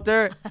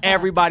shelter,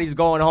 everybody's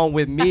going home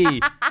with me.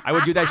 I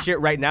would do that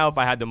shit right now if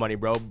I had the money,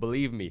 bro.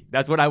 Believe me,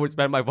 that's what I would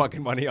spend my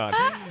fucking money on.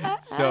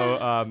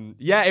 So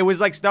yeah, it was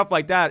like stuff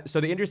like that.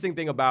 So the interesting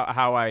thing about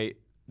how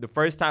the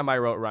first time I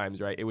wrote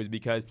rhymes, right, it was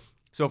because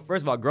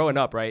first of all, growing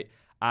up, right.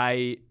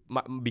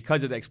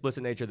 Because of the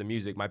explicit nature of the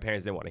music, my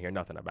parents didn't want to hear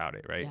nothing about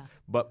it, right? Yeah.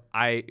 But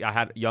I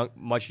had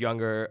much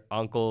younger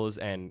uncles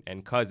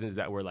and cousins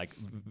that were like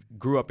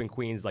grew up in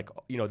Queens, like,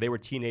 you know, they were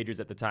teenagers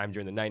at the time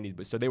during the 90s,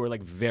 but so they were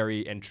like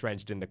very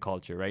entrenched in the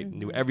culture, right? Mm-hmm.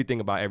 Knew everything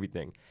about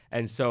everything.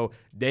 And so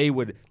they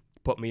would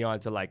put me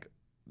on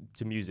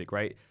to music,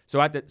 right?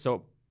 So at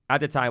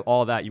the time,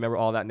 all that, you remember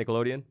all that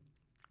Nickelodeon?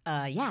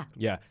 Yeah.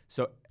 Yeah.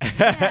 So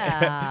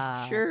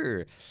yeah.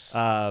 Sure.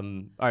 All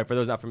right. For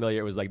those not familiar,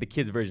 it was like the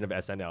kids' version of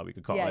SNL. We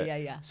could call it.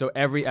 Yeah. So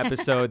every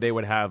episode they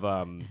would have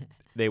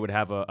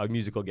a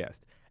musical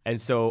guest. And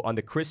so on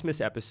the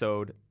Christmas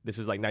episode, this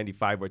was like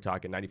 95. We're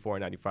talking 94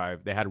 and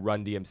 95. They had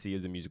Run DMC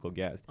as a musical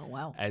guest. Oh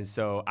wow. And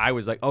so I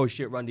was like, oh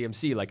shit, Run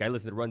DMC. Like I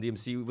listened to Run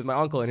DMC with my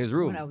uncle in his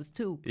room when I was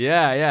 2.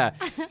 Yeah.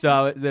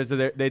 So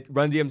they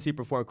Run DMC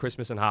performed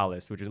Christmas in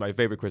Hollis, which is my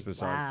favorite Christmas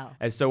song. Wow.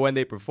 And so when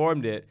they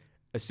performed it,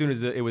 as soon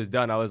as it was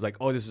done, I was like,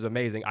 oh, this is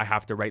amazing. I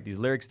have to write these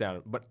lyrics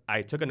down. But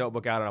I took a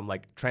notebook out and I'm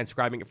like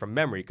transcribing it from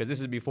memory, because this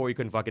is before you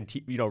couldn't fucking,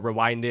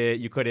 rewind it.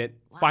 You couldn't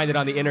find it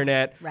on the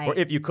internet. Right. Or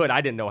if you could, I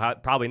didn't know how.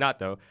 Probably not,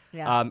 though.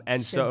 Yeah.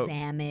 And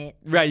Shazam it.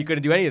 Right, you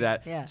couldn't do any of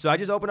that. Yeah. So I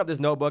just opened up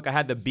this notebook. I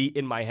had the beat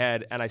in my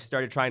head and I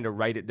started trying to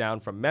write it down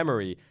from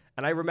memory.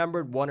 And I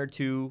remembered 1 or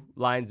 2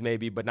 lines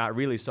maybe, but not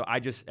really. So I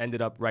just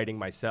ended up writing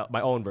my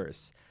own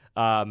verse.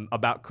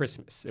 About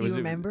Christmas. Do you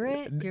remember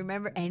it? Do you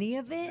remember any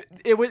of it?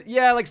 It was,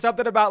 yeah, like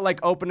something about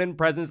like opening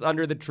presents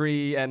under the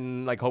tree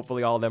and like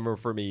hopefully all of them are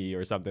for me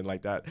or something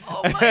like that.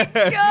 Oh my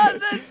God,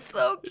 that's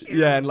so cute.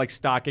 Yeah, and like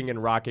stocking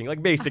and rocking,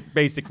 like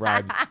basic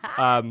rhymes.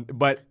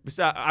 But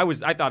so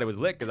I thought it was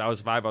lit because I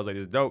was 5. I was like,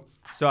 this is dope.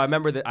 So I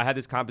remember that I had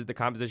the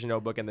composition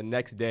notebook, and the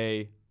next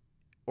day,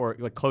 or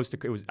like close to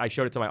it was, I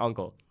showed it to my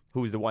uncle, who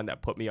was the one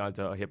that put me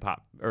onto hip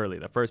hop early,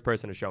 the first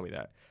person to show me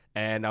that.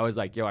 And I was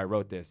like, yo, I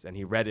wrote this. And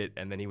he read it.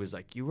 And then he was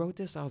like, you wrote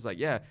this? I was like,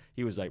 yeah.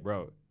 He was like,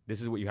 bro,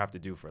 this is what you have to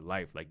do for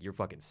life. Like, you're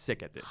fucking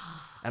sick at this.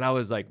 And I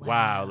was like,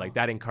 wow, like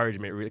that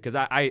encouragement. Because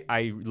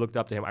I looked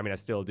up to him. I mean, I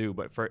still do.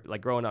 But for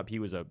like growing up, he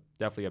was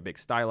definitely a big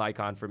style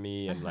icon for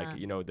me. And like,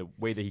 the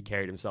way that he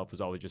carried himself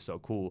was always just so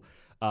cool.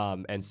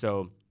 And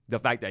so the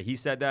fact that he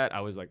said that,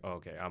 I was like, oh,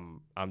 okay,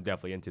 I'm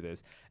definitely into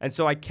this. And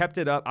so I kept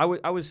it up. I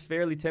was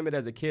fairly timid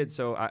as a kid,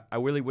 so I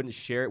really wouldn't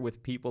share it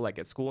with people like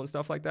at school and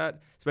stuff like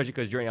that, especially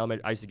because during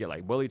elementary, I used to get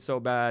like bullied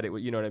so bad.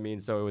 You know what I mean?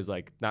 So it was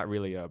like not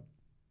really. You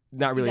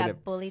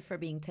got bullied for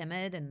being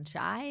timid and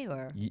shy,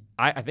 or?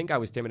 I think I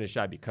was timid and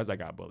shy because I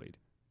got bullied.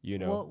 You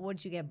know.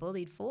 What'd you get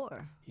bullied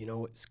for? You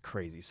know, it's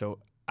crazy. So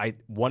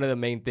one of the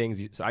main things.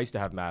 So I used to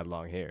have mad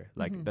long hair.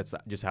 Like that's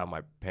just how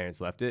my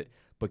parents left it.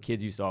 But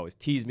kids used to always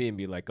tease me and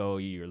be like, oh,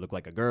 you look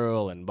like a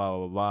girl and blah,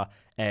 blah, blah.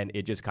 And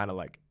it just kind of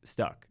like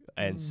stuck.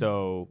 And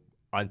so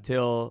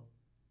until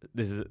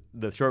I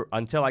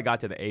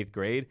got to the 8th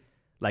grade,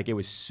 like it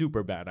was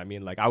super bad. I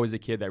mean, like I was a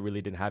kid that really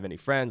didn't have any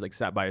friends, like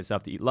sat by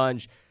yourself to eat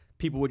lunch.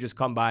 People would just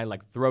come by and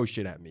like throw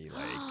shit at me,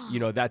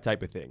 like, that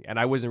type of thing. And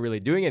I wasn't really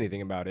doing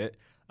anything about it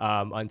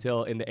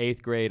until in the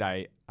 8th grade,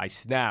 I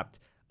snapped.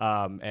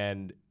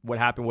 And what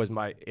happened was in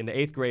the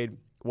 8th grade,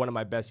 one of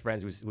my best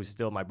friends, who's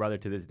still my brother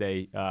to this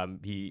day,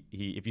 he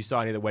if you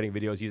saw any of the wedding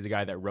videos, he's the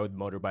guy that rode the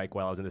motorbike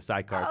while I was in the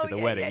sidecar to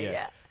the wedding.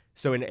 Yeah.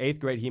 So in the 8th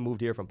grade, he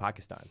moved here from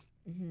Pakistan.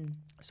 Mm-hmm.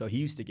 So he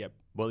used to get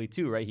bullied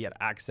too, right? He had an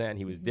accent,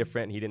 he was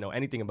different, he didn't know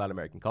anything about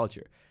American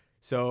culture.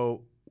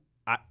 So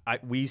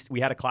we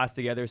had a class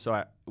together,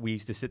 so we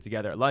used to sit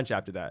together at lunch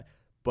after that.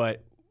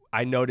 But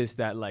I noticed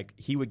that like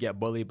he would get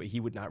bullied, but he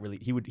would not really,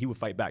 he would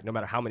fight back no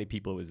matter how many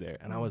people was there.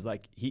 And I was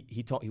like, he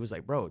was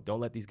like, bro, don't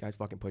let these guys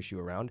fucking push you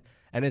around.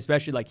 And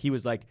especially like, he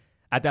was like,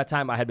 at that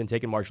time I had been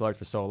taking martial arts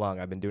for so long.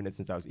 I've been doing it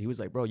since he was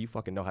like, bro, you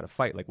fucking know how to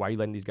fight. Like, why are you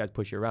letting these guys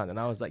push you around? And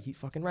I was like, he's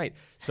fucking right.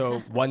 So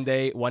one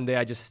day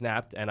I just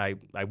snapped and I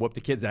whooped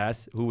a kid's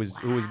ass who was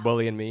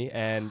bullying me.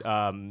 And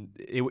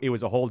it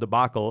was a whole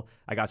debacle.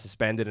 I got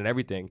suspended and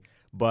everything.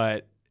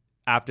 But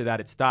after that,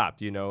 it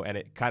stopped, you know, and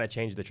it kind of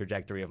changed the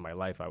trajectory of my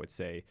life, I would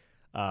say.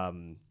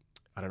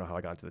 I don't know how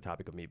I got into the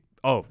topic of me.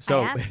 Oh,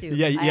 so I asked you.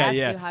 yeah. I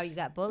asked you how you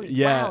got bullied.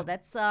 Yeah. Wow,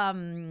 that's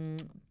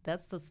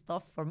the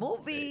stuff for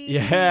movies.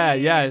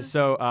 Yeah.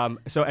 So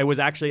it was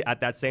actually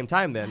at that same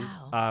time then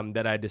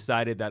that I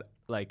decided that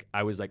like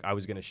I was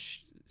gonna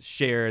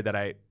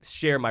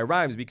share my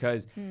rhymes,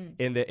 because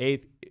in the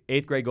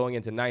eighth grade going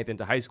into ninth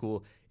into high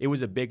school, it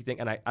was a big thing.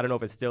 And I don't know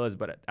if it still is,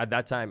 but at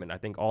that time, and I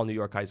think all New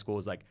York high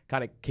schools, like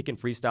kind of kicking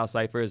freestyle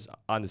ciphers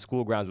on the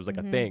school grounds was like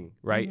a thing,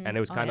 right? And it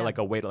was kind of like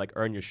a way to like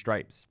earn your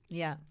stripes.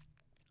 Yeah.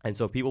 And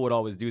so people would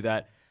always do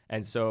that.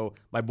 And so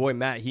my boy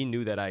Matt, he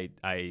knew that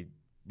I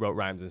wrote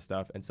rhymes and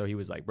stuff. And so he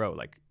was like, bro,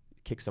 like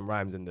kick some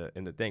rhymes in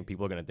the thing.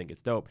 People are gonna think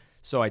it's dope.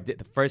 So I did.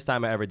 The first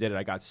time I ever did it,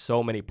 I got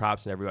so many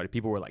props and everybody.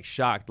 People were like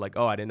shocked, like,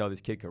 oh, I didn't know this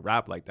kid could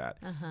rap like that.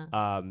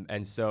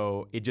 And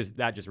so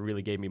that just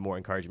really gave me more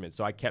encouragement.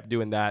 So I kept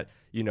doing that,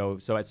 you know.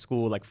 So at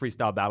school, like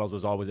freestyle battles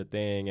was always a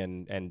thing,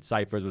 and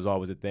ciphers was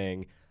always a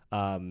thing.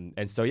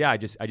 And so yeah, I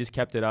just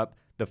kept it up.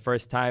 The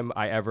first time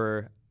I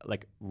ever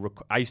like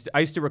I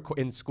used to record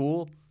in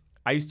school.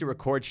 I used to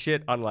record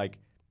shit on like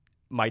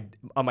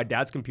on my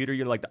dad's computer,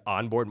 you know, like the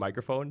onboard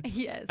microphone.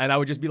 Yes. And I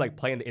would just be like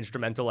playing the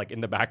instrumental like in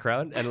the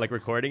background and like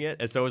recording it.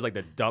 And so it was like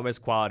the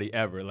dumbest quality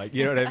ever. Like,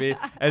 you know what I mean?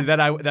 And then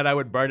I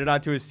would burn it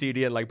onto a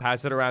CD and like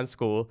pass it around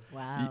school.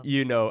 Wow.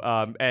 You know,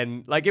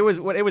 and like it was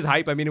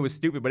hype. I mean, it was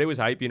stupid, but it was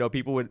hype. You know,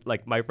 people would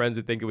like, my friends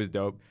would think it was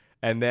dope.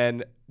 And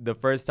then the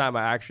first time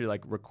I actually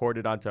like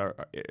recorded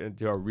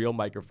into a real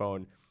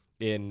microphone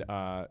in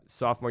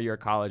sophomore year of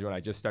college, when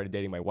I just started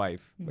dating my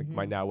wife, like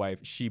my now wife,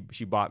 she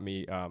bought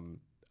me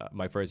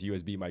my first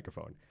USB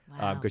microphone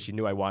because she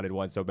knew I wanted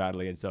one so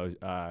badly. And so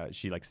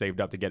she like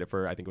saved up to get it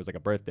for, I think it was like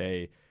a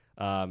birthday.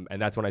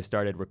 And that's when I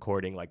started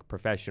recording like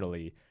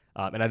professionally.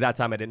 And at that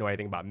time I didn't know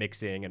anything about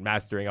mixing and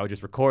mastering. I was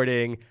just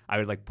recording. I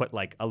would like put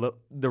like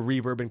the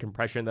reverb and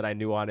compression that I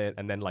knew on it,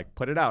 and then like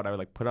put it out. I would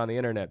like put it on the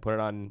internet, put it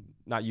on,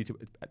 not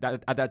YouTube.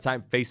 At that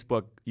time,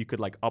 Facebook, you could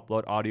like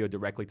upload audio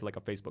directly to like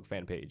a Facebook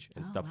fan page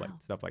and stuff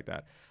like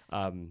that.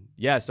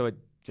 Yeah, so it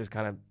just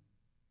kind of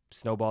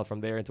snowballed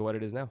from there into what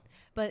it is now.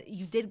 But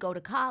you did go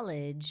to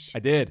college. I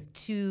did.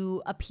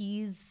 To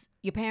appease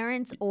your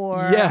parents, or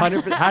yeah,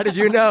 100%. How did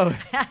you know?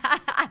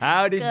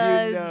 How did you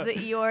know?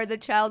 Because you're the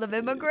child of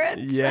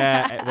immigrants.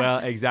 Yeah, well,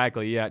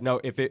 exactly. Yeah,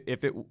 no. If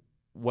it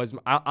was,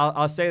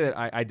 I'll say that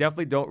I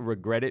definitely don't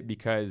regret it,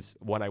 because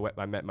when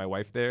I met my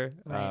wife there,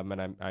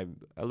 and I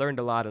learned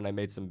a lot, and I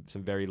made some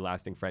very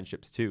lasting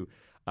friendships too.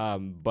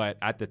 But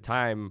at the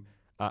time,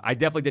 I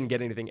definitely didn't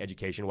get anything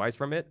education-wise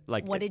from it.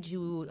 Like, what did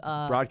you?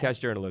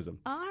 Broadcast journalism.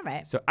 Oh, all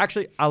right. So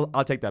actually,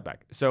 I'll take that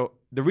back. So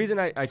the reason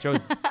I chose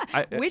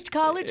which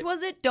college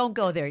was it? Don't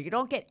go there. You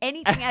don't get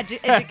anything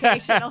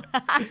educational.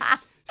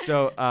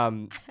 So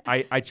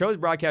I chose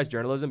broadcast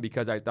journalism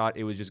because I thought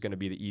it was just going to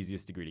be the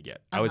easiest degree to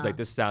get. I was like,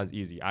 this sounds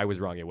easy. I was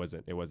wrong. It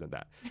wasn't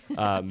that.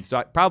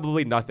 So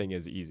probably nothing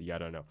is easy. I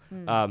don't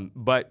know.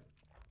 But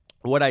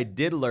what I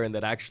did learn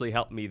that actually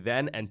helped me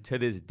then and to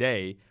this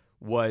day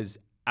was,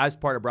 as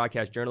part of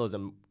broadcast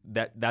journalism,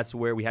 that's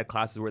where we had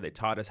classes where they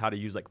taught us how to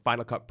use like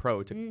Final Cut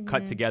Pro to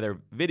cut together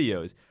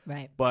videos.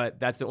 Right. But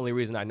that's the only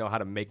reason I know how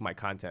to make my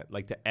content,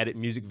 like to edit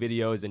music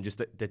videos and just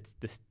the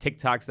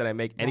TikToks that I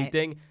make,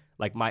 anything.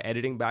 Like my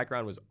editing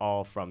background was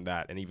all from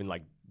that, and even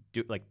like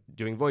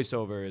doing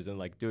voiceovers and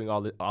like doing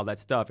all that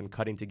stuff and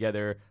cutting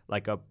together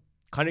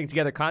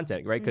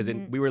content, right? Because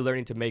we were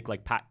learning to make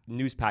like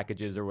news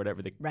packages or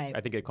whatever. I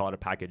think they call it a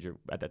package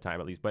at that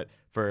time at least, but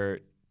for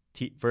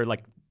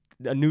like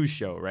a news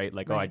show, right?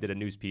 Like, oh, I did a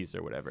news piece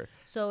or whatever.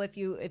 So if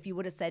you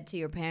would have said to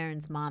your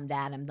parents, Mom,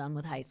 Dad, I'm done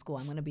with high school,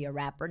 I'm going to be a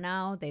rapper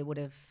now, they would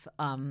have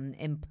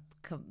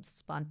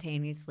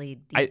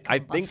spontaneously I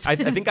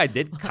think I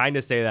did kind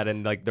of say that,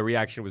 and like the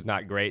reaction was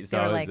not great. So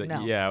I was like,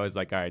 no. Yeah, I was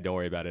like, all right, don't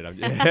worry about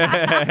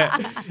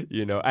it.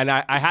 You know, and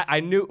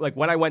I knew, like,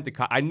 when I went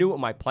to I knew what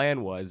my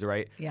plan was,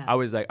 right? Yeah. I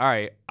was like, all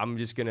right, I'm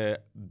just gonna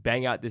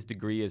bang out this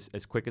degree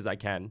as quick as I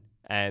can,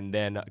 and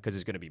then because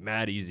it's gonna be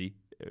mad easy.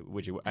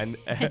 And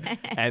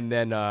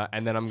then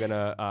I'm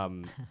gonna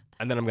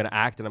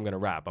act and I'm gonna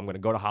rap. I'm gonna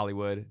go to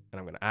Hollywood and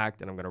I'm gonna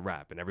act and I'm gonna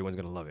rap and everyone's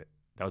gonna love it.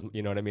 That was,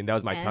 you know what I mean? That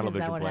was my tunnel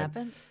vision plan. Is that what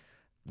happened?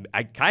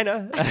 I kind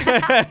of.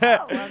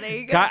 Well, there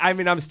you go. I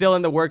mean, I'm still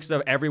in the works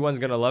of everyone's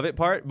gonna love it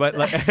part, but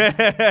like,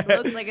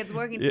 looks like it's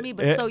working to me.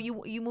 But so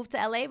you moved to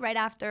LA right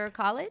after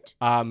college?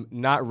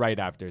 Not right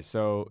after.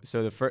 So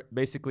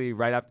basically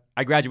right after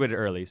I graduated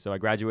early. So I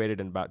graduated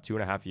in about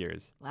 2.5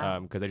 years. Wow.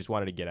 Because I just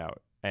wanted to get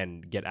out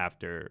and get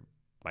after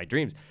my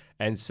dreams.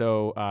 And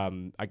so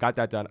I got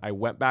that done. I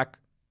went back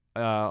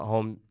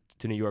home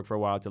to New York for a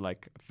while to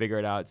like figure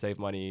it out, save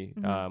money.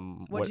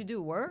 What'd you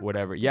do? Work?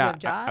 Whatever. Did you Yeah, have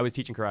jobs? I was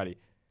teaching karate.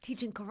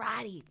 Teaching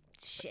karate.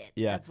 Shit.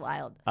 Yeah. That's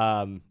wild.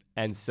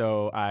 And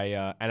so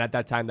and at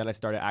that time, then I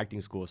started acting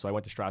school. So I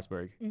went to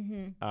Strasbourg,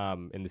 in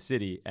the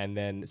city. And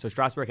then, so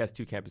Strasbourg has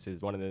 2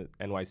 campuses, one in the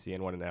NYC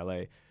and one in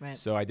LA. Right.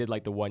 So I did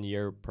like the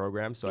 1-year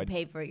program. So You I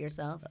paid for it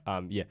yourself?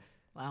 yeah.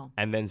 Wow.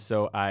 And then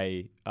so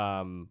I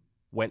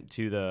went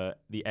to the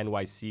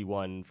NYC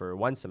one for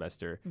 1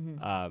 semester.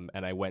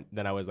 And I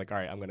was like, all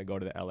right, I'm going to go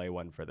to the LA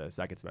one for the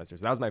 2nd semester.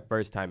 So that was my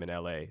first time in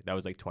LA. That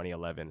was like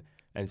 2011.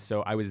 And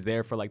so I was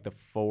there for like the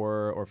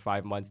 4 or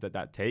 5 months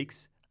that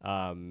takes.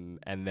 And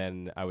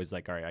then I was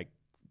like, all right,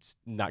 it's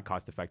not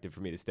cost effective for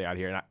me to stay out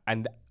here.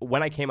 And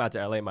when I came out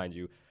to LA, mind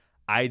you,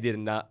 I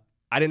didn't know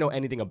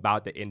anything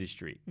about the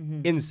industry.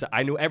 Inside,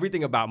 I knew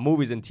everything about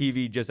movies and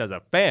TV just as a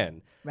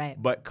fan.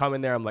 Right. But coming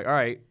there, I'm like, all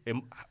right,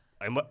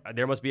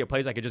 there must be a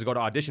place I could just go to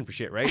audition for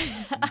shit, right?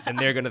 And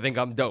they're gonna think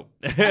I'm dope.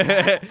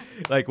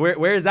 Like,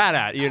 where is that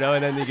at? You know?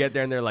 And then you get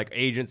there and they're like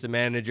agents and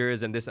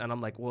managers and this, and I'm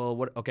like, well,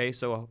 what? Okay,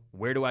 so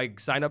where do I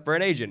sign up for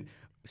an agent?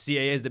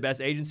 CAA is the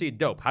best agency?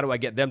 Dope. How do I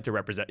get them to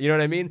represent? You know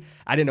what I mean?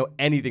 I didn't know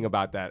anything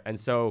about that. And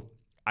so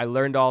I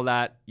learned all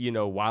that,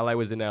 while I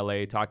was in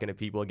LA, talking to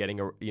people, getting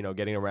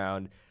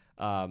around,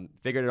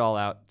 figured it all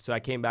out. So I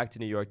came back to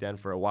New York then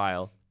for a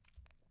while,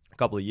 a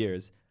couple of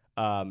years.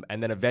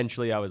 And then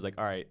eventually I was like,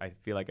 all right, I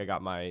feel like I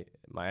got my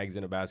eggs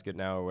in a basket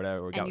now or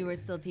whatever. And you were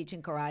still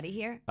teaching karate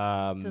here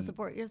to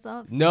support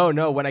yourself? No.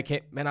 When I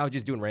came, man, I was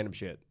just doing random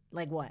shit.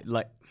 Like what?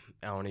 Like,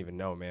 I don't even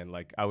know, man.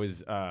 Like I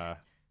was,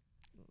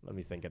 let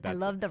me think of that. I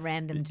love the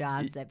random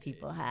jobs that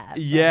people have.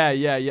 Yeah.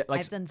 Like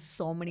I've done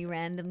so many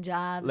random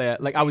jobs.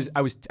 Like I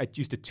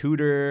used to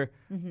tutor.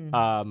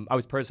 I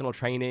was personal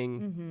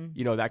training.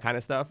 That kind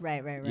of stuff.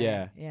 Right.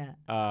 Yeah.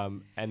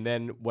 And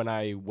then when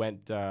I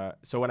went, I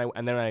was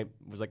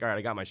like, all right,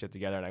 I got my shit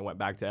together, and I went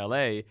back to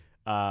LA.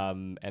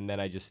 And then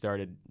I just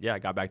started. Yeah, I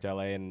got back to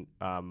LA, and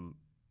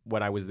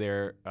when I was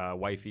there,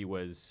 wifey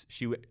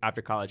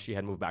after college she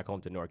had moved back home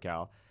to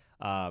NorCal.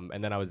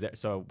 And then I was there,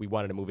 so we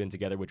wanted to move in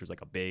together, which was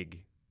like a big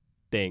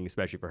thing,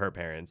 especially for her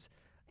parents.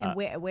 And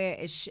where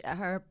is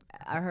are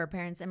her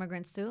parents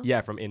immigrants too? Yeah,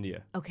 from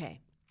India.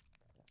 Okay.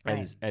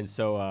 And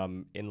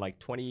so in like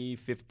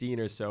 2015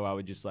 or so, I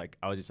was just like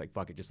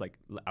fuck it,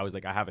 I was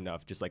like, I have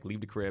enough, just like leave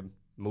the crib,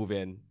 move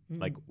in,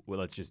 like, well,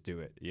 let's just do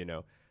it,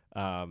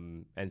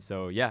 and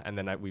so yeah, and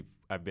then I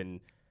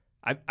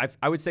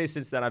would say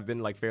since then I've been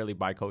like fairly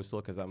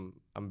bi-coastal because I'm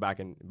back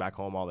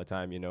home all the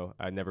time.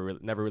 I never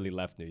really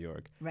left New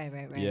York. Right.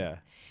 Yeah.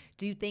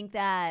 Do you think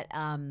that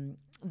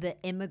the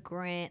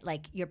immigrant,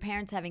 like your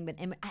parents having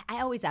been,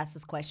 I always ask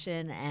this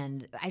question,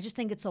 and I just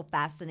think it's so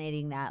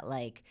fascinating that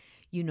like,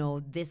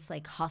 this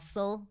like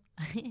hustle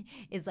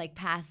is like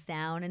passed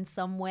down in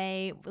some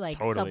way, like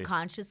Totally.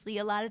 subconsciously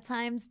a lot of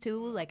times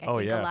too. Like I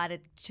think a lot of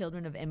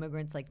children of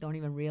immigrants like don't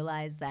even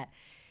realize that.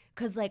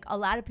 Because, like, a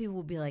lot of people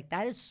will be like,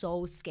 that is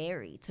so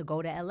scary to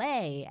go to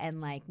LA and,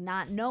 like,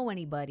 not know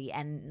anybody.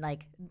 And,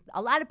 like,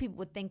 a lot of people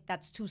would think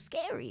that's too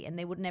scary and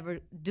they would never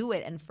do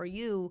it. And for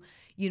you,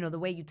 the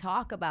way you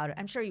talk about it,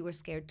 I'm sure you were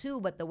scared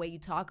too, but the way you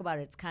talk about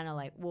it, it's kind of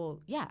like,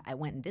 well, yeah, I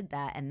went and did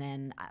that. And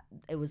then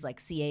it was like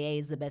CAA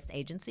is the best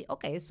agency.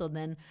 Okay, so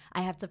then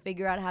I have to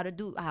figure out how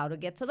to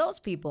get to those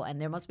people. And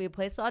there must be a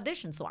place to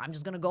audition. So I'm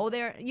just going to go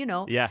there,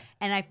 Yeah.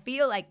 And I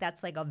feel like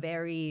that's, like, a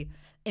very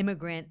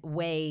immigrant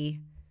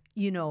way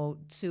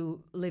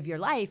to live your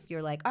life.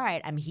 You're like, all right,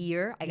 I'm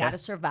here. I got to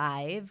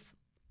survive.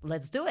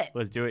 Let's do it.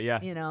 Yeah.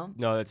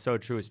 No, that's so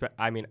true.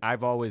 I mean,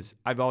 I've always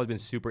been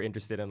super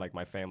interested in like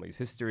my family's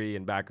history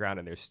and background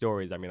and their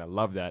stories. I mean, I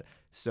love that.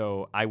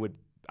 So I would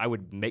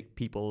make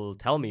people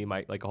tell me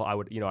I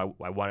want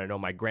to know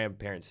my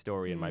grandparents'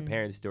 story and my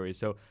parents' story.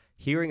 So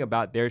hearing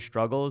about their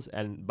struggles,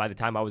 and by the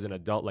time I was an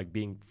adult, like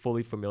being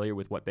fully familiar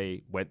with what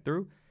they went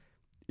through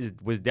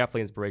was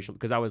definitely inspirational,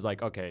 because I was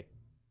like, okay,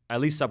 at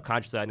least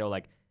subconsciously I know,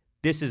 like,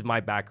 this is my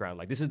background.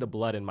 Like, this is the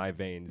blood in my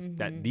veins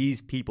that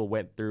these people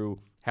went through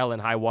hell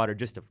and high water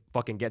just to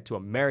fucking get to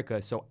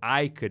America so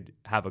I could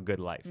have a good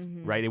life,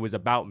 right? It was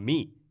about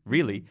me,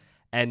 really.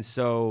 And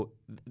so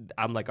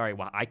I'm like, all right,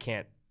 well, I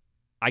can't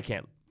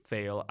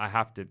fail. I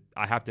have to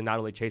not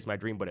only chase my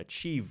dream, but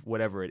achieve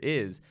whatever it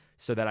is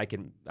so that I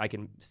can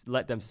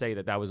let them say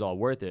that was all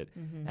worth it.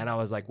 And I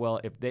was like, well,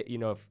 if they,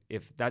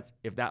 if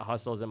that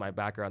hustle is in my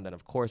background, then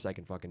of course I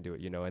can fucking do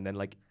it, And then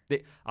like,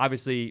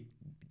 obviously,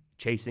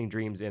 chasing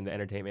dreams in the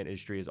entertainment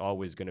industry is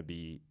always going to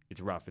be, it's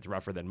rough. It's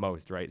rougher than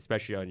most, right?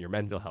 Especially on your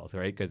mental health,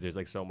 right? Because there's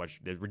like so much,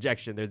 there's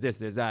rejection, there's this,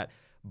 there's that.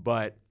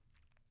 But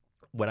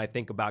when I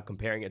think about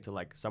comparing it to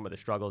like some of the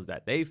struggles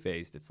that they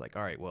faced, it's like,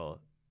 all right,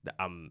 well,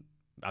 I'm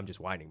just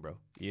whining, bro.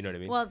 You know what I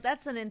mean? Well,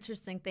 that's an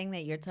interesting thing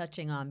that you're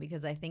touching on,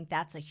 because I think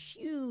that's a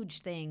huge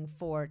thing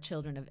for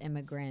children of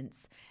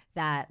immigrants,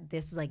 that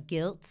this is like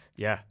guilt.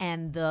 Yeah.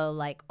 And the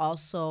like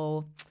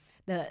also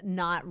the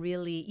not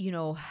really,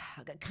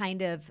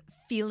 kind of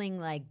feeling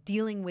like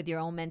dealing with your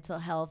own mental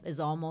health is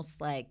almost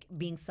like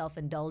being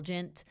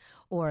self-indulgent,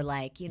 or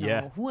like,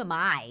 who am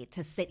I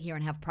to sit here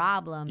and have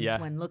problems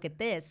when look at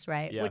this,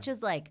 right? Yeah. Which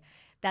is like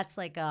that's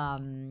like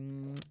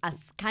kind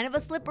of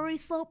a slippery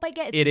slope, I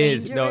guess. It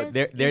is. No,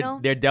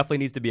 dangerous, there definitely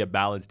needs to be a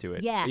balance to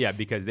it. Yeah. Yeah,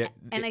 because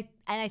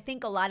I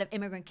think a lot of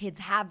immigrant kids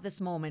have this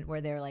moment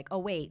where they're like, oh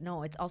wait,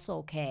 no, it's also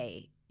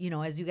okay.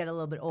 As you get a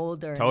little bit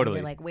older, and Totally.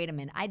 you're like, wait a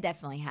minute, I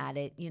definitely had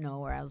it,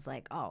 where I was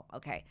like, oh,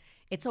 okay,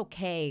 it's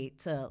okay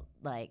to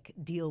like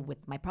deal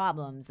with my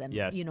problems and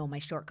Yes. my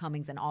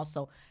shortcomings, and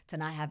also to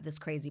not have this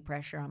crazy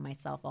pressure on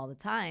myself all the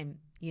time,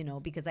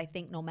 because I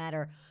think no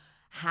matter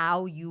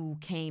how you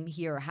came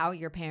here, how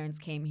your parents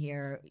came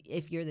here,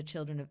 if you're the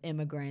children of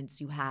immigrants,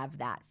 you have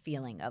that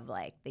feeling of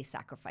like they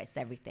sacrificed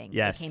everything.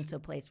 Yes. They came to a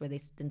place where they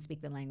didn't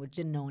speak the language,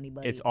 didn't know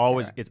anybody. It's et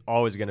always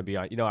cetera. going to be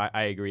on.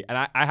 I agree, and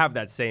I have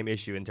that same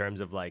issue in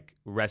terms of like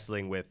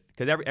wrestling with,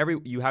 because every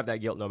you have that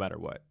guilt no matter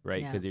what,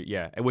 right? Yeah.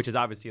 Because and which is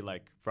obviously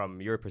like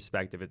from your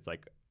perspective, it's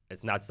like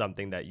it's not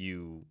something that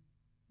you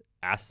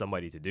ask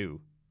somebody to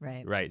do,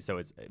 Right. right? So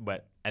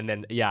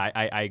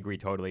I agree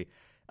totally.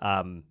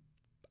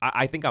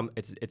 I think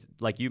it's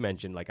like you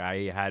mentioned, like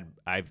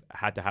I've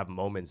had to have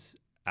moments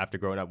after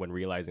growing up when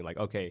realizing like,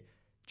 okay,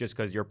 just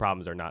because your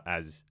problems are not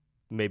as,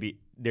 maybe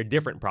they're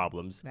different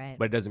problems, Right.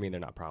 but it doesn't mean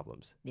they're not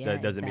problems. Yeah,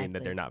 That doesn't mean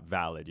that exactly. they're not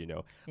valid,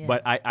 Yeah.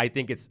 But I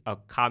think it's a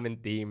common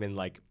theme in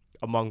like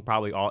among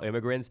probably all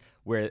immigrants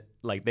where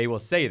like they will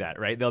say that,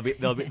 right? They'll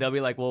be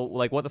like, well,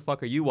 like what the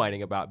fuck are you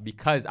whining about?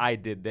 Because I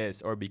did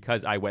this or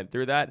because I went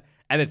through that.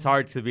 And it's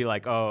hard to be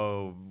like,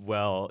 oh,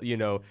 well,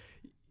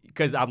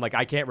 because I'm like,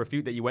 I can't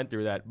refute that you went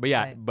through that.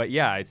 But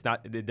yeah,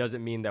 it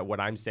doesn't mean that what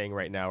I'm saying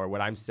right now or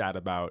what I'm sad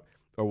about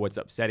or what's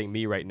upsetting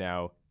me right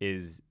now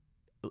is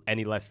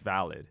any less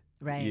valid.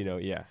 Right.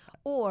 Yeah.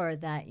 Or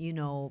that,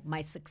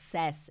 my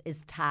success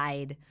is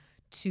tied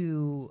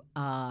to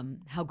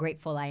how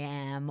grateful I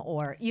am,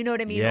 or you know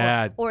what I mean?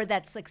 Yeah. Or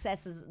that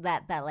success is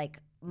that like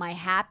my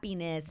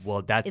happiness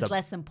is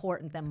less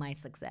important than my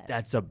success.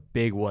 That's a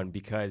big one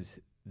because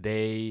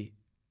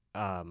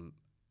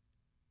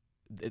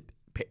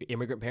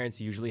immigrant parents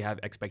usually have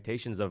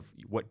expectations of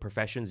what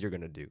professions you're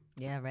going to do.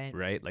 Yeah, right.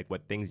 Right? Like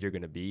what things you're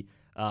going to be.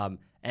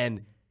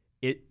 And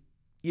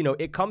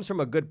it comes from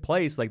a good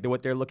place. Like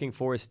what they're looking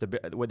for is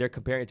what they're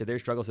comparing to their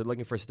struggles. They're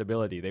looking for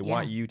stability. They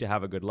want you to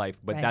have a good life,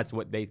 but that's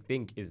what they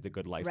think is the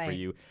good life for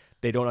you.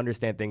 They don't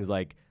understand things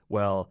like,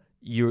 well,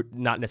 you're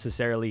not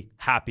necessarily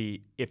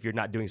happy if you're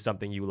not doing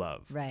something you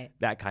love. Right.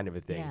 That kind of a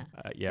thing.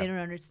 Yeah. They don't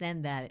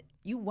understand that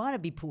you want to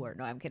be poor.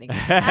 No, I'm kidding.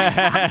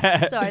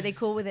 So are they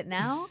cool with it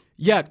now?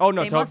 Yeah. Oh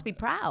no. They must be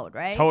proud,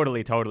 right?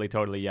 Totally.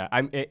 Yeah.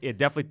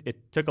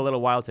 It took a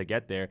little while to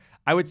get there.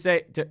 I would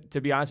say, to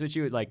be honest with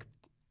you, like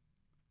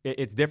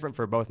it's different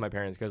for both my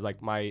parents because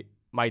like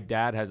my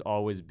dad has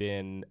always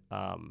been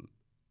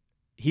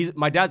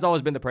my dad's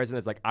always been the person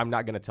that's like, I'm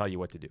not gonna tell you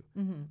what to do.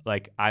 Mm-hmm.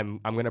 Like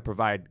I'm gonna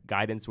provide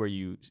guidance where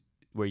you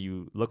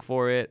look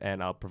for it,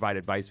 and I'll provide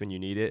advice when you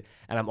need it,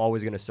 and I'm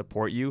always gonna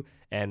support you.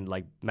 And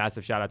like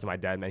massive shout out to my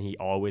dad, man. He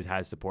always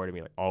has supported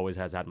me, like always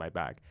has had my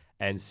back.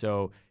 And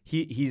so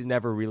he's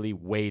never really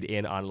weighed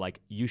in on like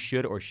you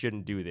should or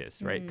shouldn't do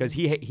this, right? Because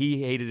he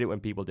hated it when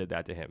people did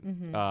that to him.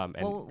 Mm-hmm.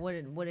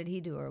 And what did he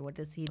do, or what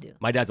does he do?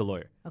 My dad's a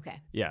lawyer. Okay.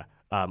 Yeah,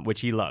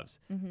 which he loves.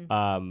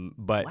 Mm-hmm.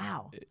 But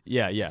wow.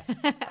 Yeah.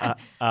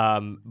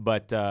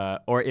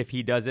 Or if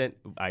he doesn't,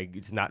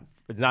 it's not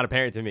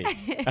apparent to me.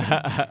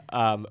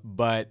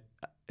 But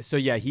so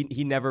yeah,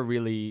 he never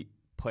really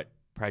put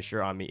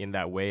pressure on me in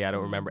that way. I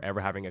don't remember ever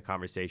having a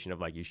conversation of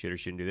like you should or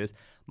shouldn't do this.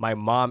 My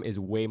mom is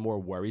way more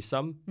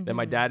worrisome than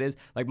my dad is.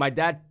 Like my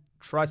dad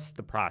trusts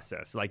the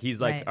process. Like he's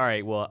like, all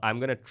right, well,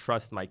 I'm gonna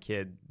trust my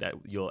kid that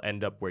you'll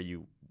end up where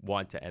you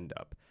want to end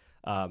up.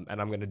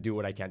 And I'm going to do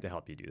what I can to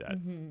help you do that.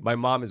 Mm-hmm. My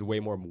mom is way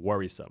more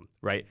worrisome,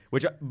 right?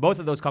 Which both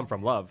of those come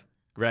from love,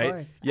 right? Of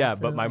course, yeah,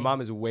 absolutely. But my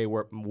mom is way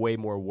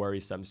more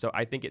worrisome. So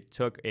I think it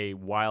took a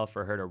while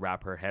for her to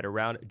wrap her head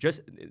around,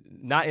 just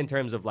not in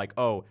terms of like,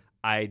 oh,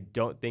 I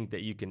don't think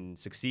that you can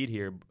succeed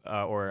here,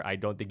 or I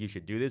don't think you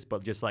should do this,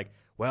 but just like,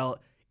 well,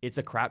 it's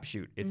a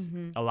crapshoot. It's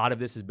a lot of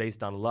this is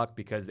based on luck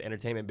because the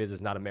entertainment business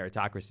is not a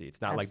meritocracy.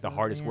 It's not like the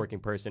hardest working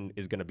person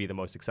is going to be the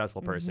most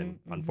successful person,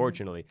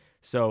 unfortunately.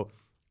 So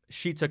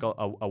she took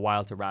a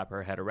while to wrap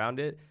her head around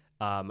it,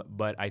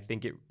 but I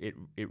think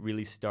it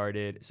really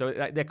started. So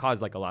that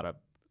caused like a lot of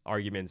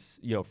arguments,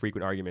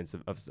 frequent arguments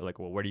of like,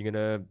 well, what are you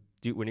gonna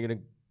do when you're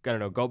gonna, I don't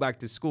know, go back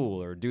to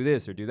school or do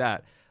this or do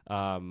that?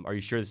 Are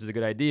you sure this is a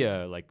good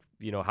idea? Like,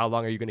 how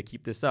long are you gonna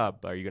keep this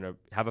up? Are you gonna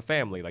have a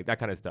family? Like that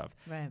kind of stuff.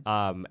 Right.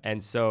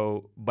 And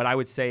so, but I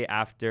would say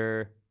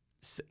after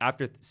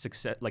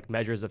success, like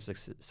measures of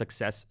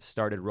success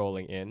started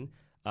rolling in,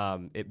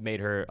 it made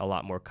her a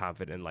lot more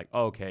confident. Like,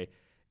 oh, okay.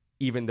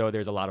 Even though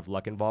there's a lot of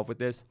luck involved with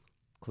this,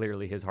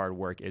 clearly his hard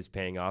work is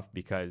paying off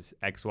because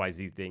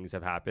XYZ things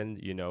have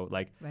happened,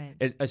 like,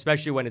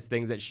 especially when it's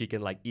things that she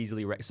can like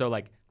easily, so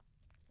like,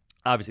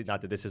 obviously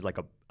not that this is like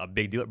a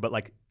big deal, but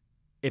like,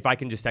 if I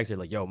can just text her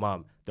like, yo,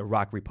 mom, The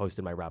Rock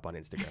reposted my rap on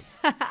Instagram.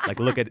 Like,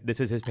 look at,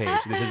 this is his page.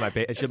 This is my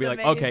page. And she'll be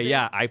like, okay,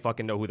 yeah, I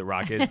fucking know who The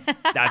Rock is.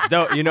 That's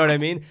dope. You know what I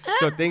mean?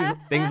 So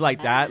things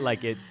like that,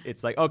 like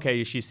it's like,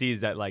 okay, she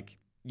sees that like,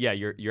 yeah,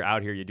 you're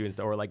out here, you're doing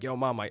stuff, or like, yo,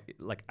 mom,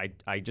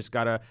 I just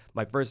got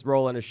my first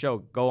role in a show.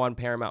 Go on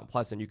Paramount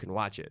Plus and you can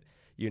watch it.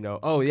 You know,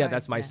 oh yeah,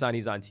 that's my son.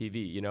 He's on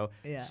TV. You know,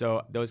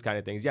 so those kind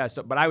of things. Yeah.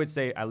 So, but I would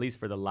say at least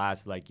for the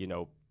last like, you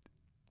know,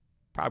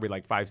 probably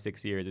like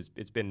 5-6 years,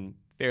 it's been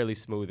fairly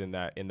smooth in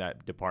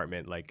that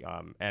department. Like,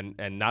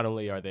 and not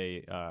only are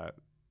they're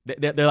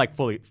like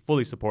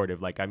fully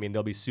supportive. Like, I mean,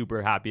 they'll be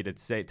super happy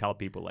to tell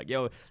people like,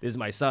 yo, this is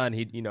my son.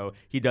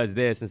 He does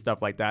this and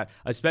stuff like that.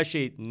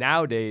 Especially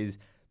nowadays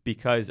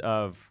because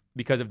of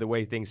the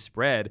way things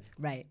spread.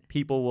 Right.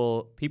 People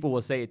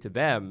will say it to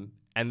them,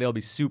 and they'll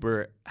be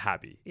super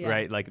happy,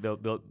 right? Like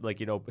they'll like,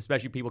 you know,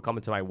 especially people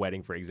coming to my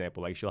wedding, for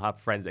example. Like she'll have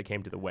friends that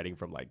came to the wedding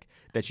from like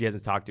that she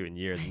hasn't talked to in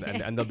years,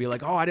 and they'll be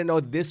like, "Oh, I didn't know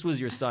this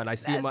was your son. I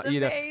see him, you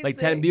know, like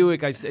Tenn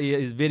Buick. I see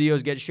his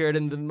videos get shared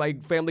in my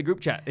family group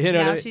chat." You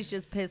know, now she's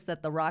just pissed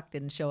that The Rock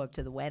didn't show up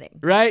to the wedding.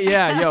 Right?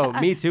 Yeah. Yo,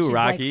 me too, she's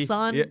Rocky. Like,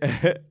 son,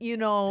 you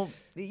know,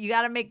 you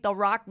got to make the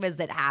Rock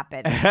visit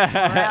happen,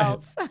 or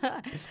else.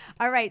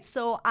 All right.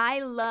 So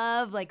I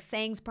love like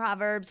sayings,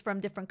 proverbs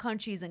from different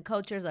countries and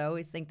cultures. I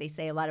always think they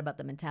say a lot about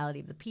the mentality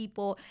of the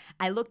people.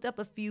 I looked up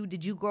a few. Do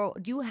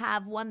you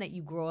have one that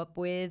you grew up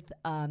with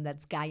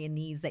that's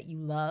Guyanese that you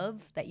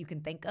love that you can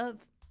think of?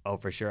 Oh,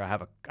 for sure. I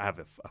have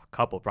a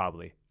couple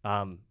probably.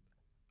 All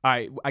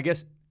right. I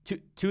guess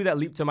two that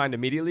leap to mind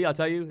immediately. I'll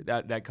tell you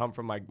that come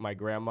from my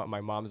grandma,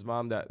 my mom's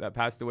mom that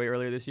passed away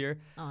earlier this year.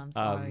 Oh, I'm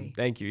sorry.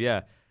 Thank you.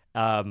 Yeah.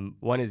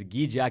 One is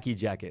gi Jackie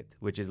jacket,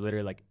 which is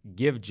literally like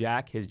give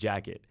Jack his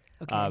jacket.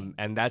 Okay.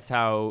 And that's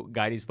how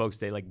Guyanese folks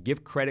say, like,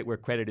 give credit where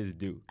credit is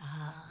due.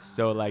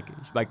 So like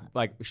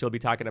she'll be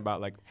talking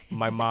about like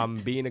my mom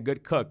being a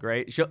good cook,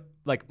 right?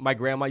 My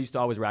grandma used to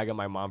always rag on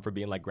my mom for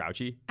being like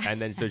grouchy,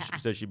 and then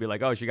so she'd be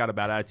like, oh, she got a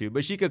bad attitude,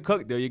 but she could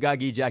cook though. You got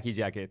gi Jackie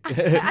jacket.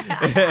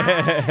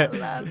 I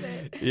love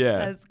it. Yeah,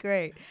 that's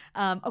great.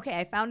 Okay,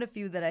 I found a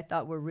few that I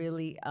thought were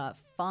really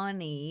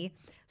funny.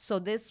 So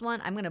this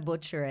one, I'm gonna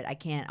butcher it. I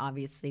can't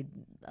obviously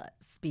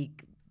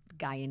speak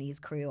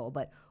Guyanese Creole,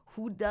 but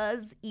who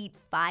does eat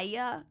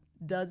fire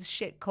does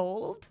shit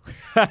cold?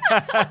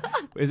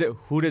 Is it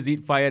who does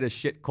eat fire does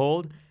shit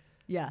cold?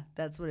 Yeah,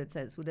 that's what it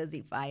says. Who does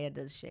eat fire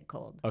does shit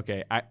cold.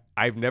 Okay,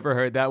 I've never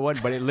heard that one,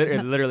 but it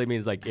literally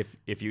means like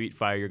if you eat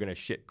fire, you're gonna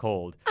shit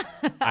cold.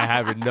 I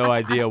have no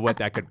idea what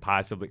that could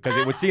possibly, because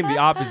it would seem the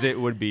opposite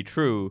would be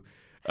true.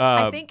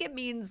 I think it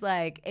means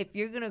like if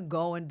you're gonna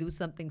go and do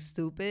something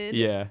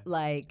stupid,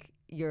 like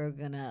you're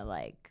gonna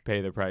like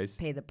pay the price.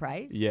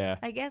 Yeah,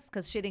 I guess,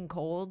 because shitting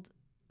cold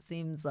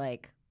seems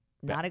like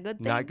not a good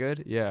thing. Not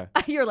good? Yeah.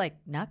 You're like,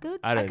 not good?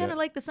 I kind of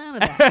like the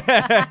sound of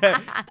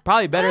that.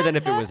 Probably better than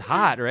if it was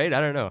hot, right? I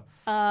don't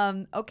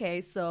know.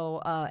 Okay,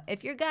 so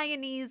if you're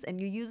Guyanese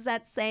and you use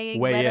that saying,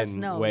 let us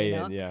know. Weigh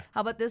in, yeah. How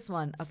about this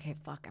one? Okay,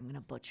 fuck, I'm going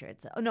to butcher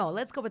it. So, no,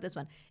 let's go with this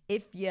one.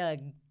 If you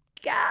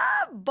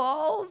got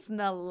balls,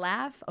 na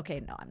laugh.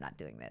 Okay, no, I'm not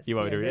doing this. You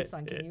want me to read this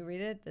one? Can you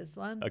read it? This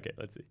one? Okay,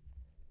 let's see.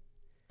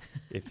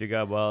 If you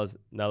got balls,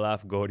 na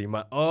laugh,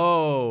 gorima.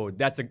 Oh,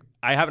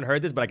 I haven't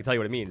heard this, but I can tell you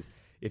what it means.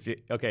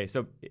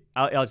 So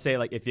I'll say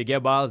like, if you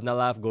get balls, na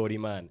laugh, gori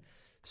man.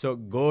 So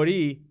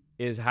gori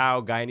is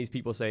how Guyanese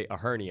people say a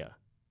hernia.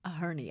 A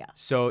hernia.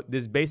 So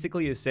this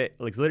basically is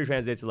literally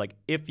translates to like,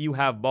 if you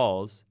have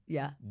balls,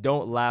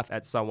 don't laugh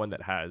at someone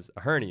that has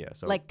a hernia.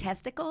 So like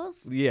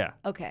testicles? Yeah.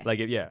 Okay. Like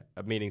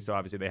meaning so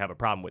obviously they have a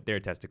problem with their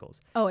testicles.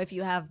 Oh, if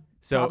you have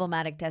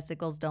problematic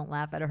testicles, don't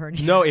laugh at a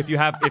hernia. No, if you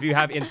have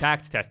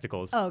intact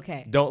testicles,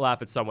 okay, don't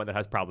laugh at someone that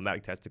has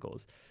problematic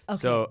testicles. Okay.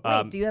 So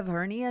wait, do you have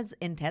hernias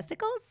in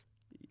testicles?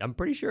 I'm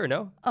pretty sure,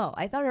 no. Oh,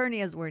 I thought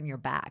hernias were in your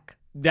back.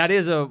 That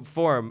is a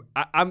form.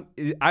 I'm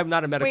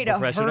not a medical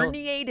professional.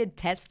 Wait, a herniated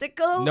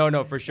testicle?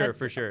 No, for sure.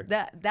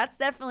 That's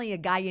definitely a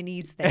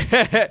Guyanese thing.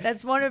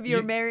 That's one of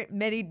your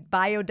many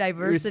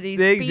biodiversity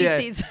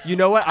species. Yeah. You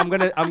know what? I'm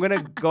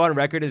gonna go on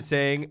record as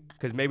saying,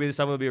 because maybe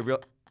someone will be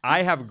real.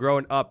 I have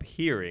grown up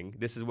hearing,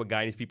 this is what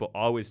Guyanese people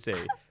always say,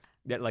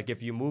 that like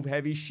if you move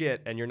heavy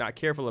shit and you're not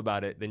careful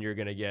about it, then you're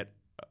gonna get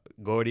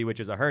gori,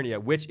 which is a hernia,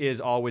 which is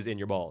always in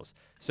your balls.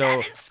 So that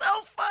is so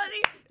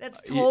funny. That's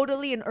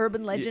totally an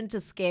urban legend to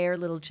scare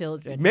little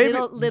children, maybe,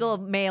 little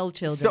male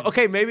children. So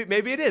okay, maybe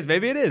it is. I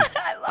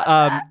love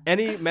that.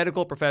 Any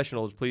medical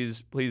professionals,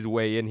 please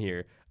weigh in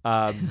here.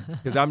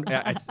 Because I'm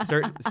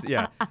certain,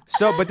 yeah.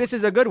 So, but this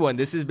is a good one.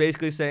 This is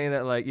basically saying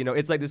that, like, you know,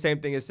 it's like the same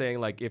thing as saying,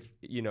 like, if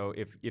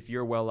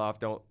you're well off,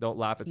 don't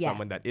laugh at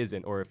someone that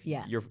isn't, or if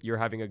you're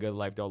having a good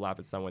life, don't laugh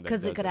at someone that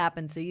doesn't. Because it could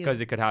happen to you.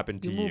 Because it could happen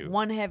to you. You move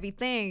one heavy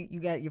thing, you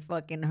got your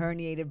fucking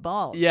herniated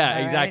balls. Yeah,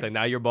 exactly. Right?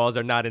 Now your balls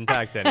are not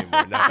intact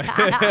anymore.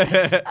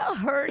 A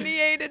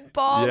herniated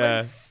ball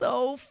is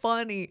so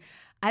funny.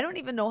 I don't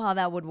even know how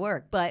that would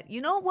work. But you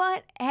know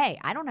what? Hey,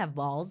 I don't have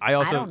balls. I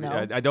also don't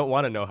know. I don't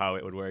want to know how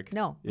it would work.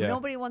 No, Yeah.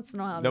 nobody wants to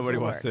know how Nobody this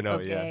would wants work. to know,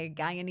 Okay,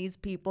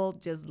 Guyanese people,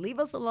 just leave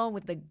us alone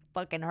with the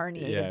fucking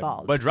herniated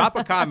balls. But drop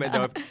a comment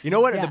though. You know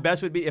what? Yeah. The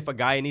best would be if a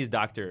Guyanese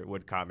doctor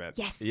would comment.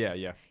 Yes.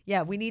 Yeah.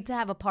 Yeah, we need to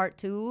have a part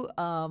 2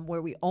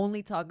 where we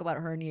only talk about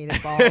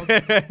herniated balls,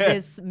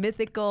 this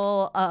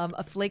mythical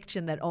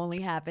affliction that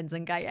only happens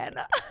in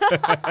Guyana.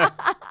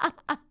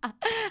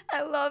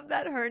 I love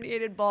that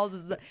herniated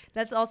balls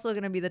that's also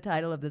going to be the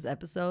title of this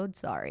episode.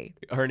 Sorry.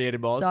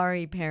 Herniated balls?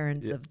 Sorry,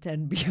 parents of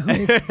Tenn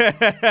Buick.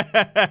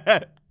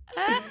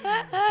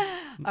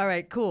 All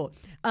right, cool.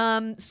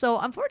 So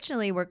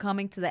unfortunately, we're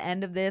coming to the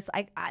end of this.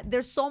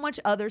 There's so much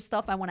other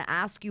stuff I want to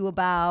ask you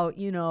about,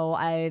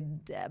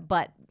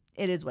 but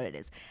it is what it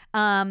is.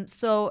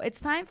 So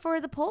it's time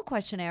for the poll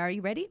questionnaire. Are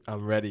you ready?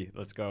 I'm ready.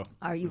 Let's go.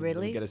 Are you Let me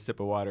really? get a sip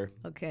of water.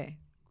 Okay.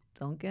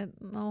 Don't get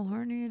no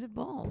herniated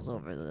balls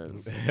over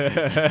this.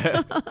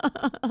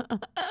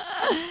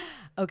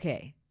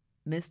 Okay.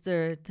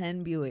 Mr.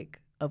 Tenn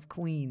Buick of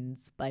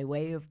Queens by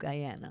way of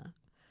Guyana.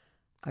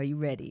 Are you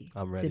ready?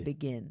 I'm ready. To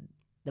begin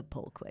the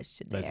poll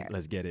questionnaire.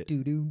 Let's get it.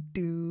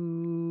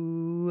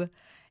 Do.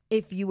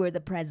 If you were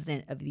the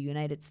president of the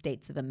United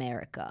States of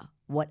America,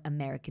 what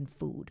American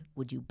food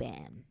would you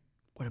ban?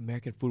 What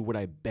American food would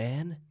I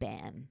ban?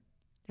 Ban.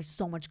 There's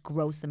so much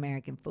gross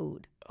American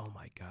food. Oh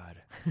my God.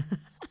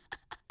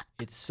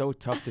 It's so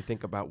tough to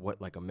think about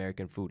what like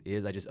American food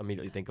is. I just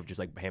immediately think of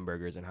just like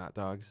hamburgers and hot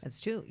dogs. That's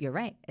true. You're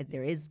right.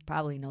 There is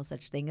probably no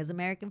such thing as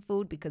American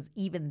food because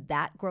even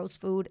that gross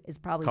food is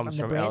probably Comes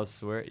from the from Brits.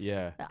 elsewhere.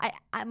 Yeah.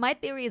 My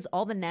theory is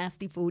all the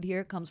nasty food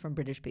here comes from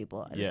British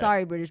people. Yeah.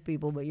 Sorry, British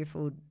people, but your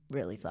food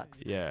really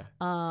sucks. Yeah.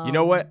 You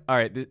know what? All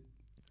right.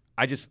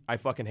 I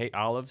fucking hate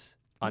olives.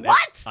 On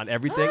What? on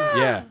everything.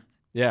 Yeah.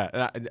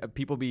 Yeah,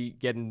 people be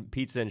getting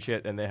pizza and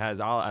shit, and it has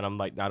olive, and I'm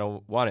like, I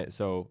don't want it.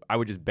 So I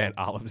would just ban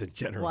olives in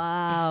general.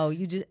 Wow,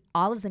 you just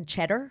olives and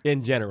cheddar?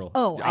 In general.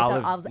 Oh, I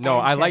thought olives No,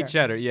 and I like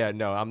cheddar. cheddar. Yeah,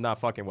 no, I'm not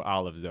fucking with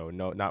olives though.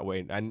 No, not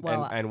waiting.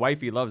 And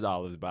wifey loves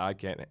olives, but I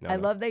can't. No, I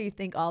love that you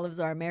think olives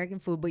are American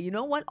food, but you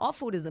know what? All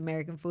food is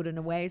American food in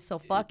a way. So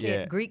fuck Yeah.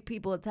 it. Greek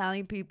people,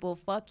 Italian people,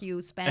 fuck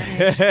you,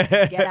 Spanish.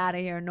 Get out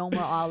of here. No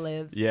more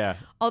olives. Yeah.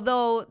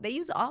 Although they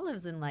use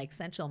olives in like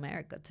Central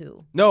America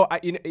too. No,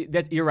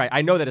 you're right.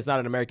 I know that it's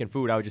not an American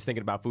food. I was just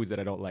thinking about foods that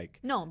I don't like.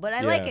 No, but I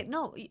like it.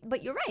 No,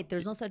 but you're right.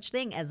 There's no such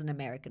thing as an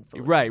American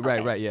food. Right,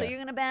 Okay, yeah. So you're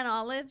gonna ban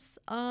olives?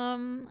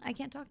 I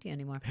can't talk to you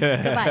anymore.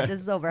 Goodbye.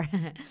 This is over.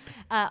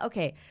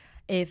 Okay.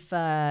 If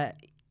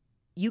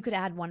you could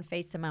add one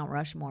face to Mount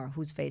Rushmore,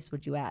 whose face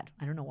would you add?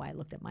 I don't know why I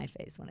looked at my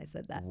face when I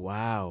said that.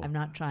 Wow. I'm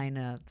not trying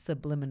to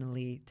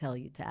subliminally tell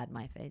you to add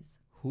my face.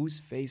 Whose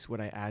face would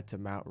I add to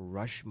Mount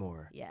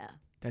Rushmore? Yeah.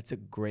 That's a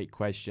great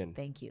question.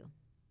 Thank you.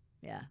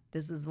 Yeah.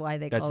 This is why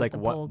they That's call like it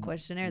the poll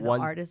questionnaire, the one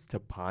artist. to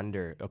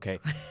ponder. Okay.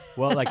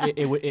 Well, like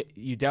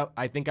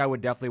I think I would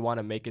definitely want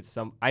to make it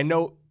some. I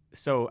know.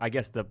 So I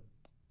guess the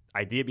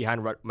idea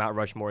behind Mount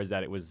Rushmore is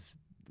that it was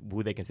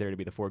who they consider to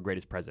be the 4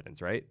 greatest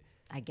presidents, right?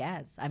 I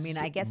guess. I mean,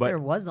 I guess but there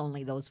was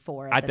only those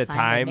 4 at the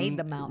time they made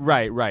the mountain.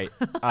 Right.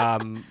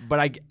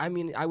 But I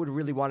mean, I would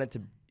really want it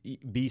to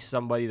be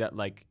somebody that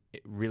like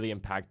really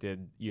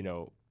impacted,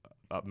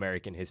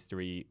 American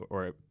history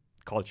or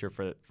culture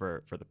for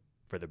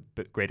the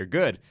greater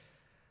good.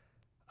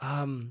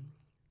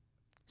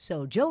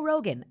 So Joe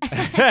Rogan.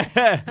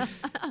 I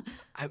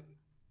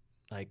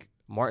like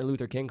Martin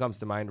Luther King comes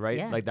to mind, right?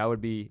 Yeah. Like that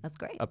would be That's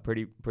great. a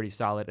pretty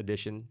solid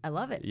addition. I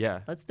love it.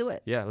 Yeah. Let's do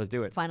it. Yeah, let's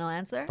do it. Final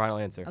answer? Final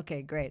answer.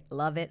 Okay, great.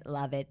 Love it,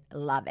 love it,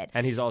 love it.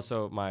 And he's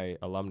also my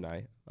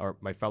alumni or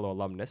my fellow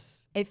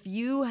alumnus. If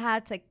you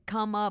had to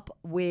come up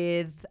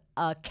with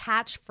a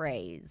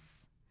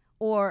catchphrase,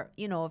 or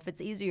if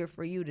it's easier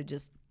for you to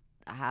just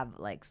have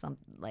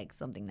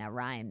something that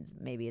rhymes,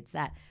 maybe it's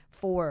that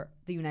for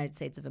the United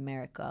States of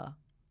America,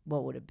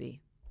 what would it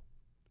be?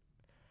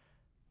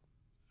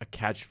 A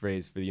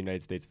catchphrase for the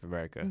United States of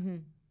America. Mm-hmm.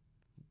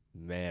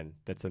 Man,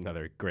 that's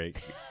another great.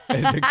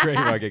 It's a great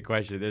fucking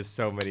question. There's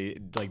so many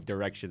like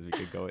directions we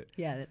could go with.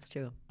 Yeah, that's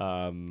true.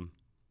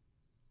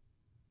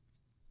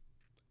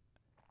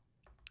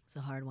 It's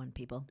a hard one,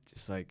 people.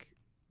 Just like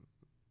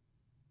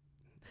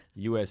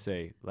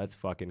USA, let's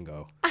fucking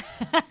go.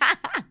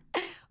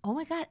 Oh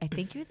my God, I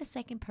think you're the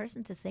second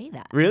person to say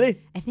that.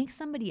 Really? I think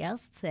somebody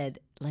else said,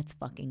 let's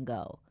fucking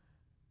go.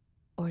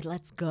 Or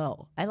let's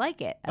go. I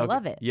like it. I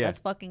love it. Yeah. Let's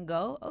fucking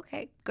go.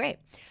 Okay, great.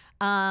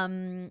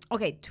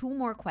 Okay, 2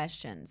 more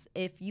questions.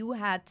 If you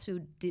had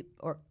to,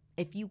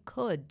 if you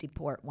could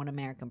deport one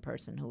American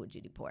person, who would you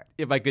deport?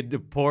 If I could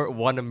deport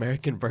one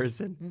American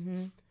person?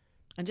 Mm-hmm.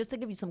 And just to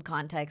give you some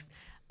context,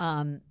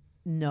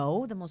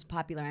 no, the most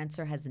popular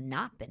answer has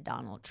not been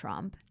Donald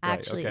Trump.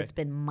 Actually, it's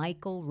been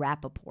Michael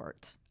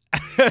Rappaport.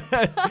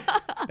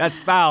 That's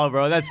foul,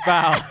 bro. That's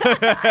foul.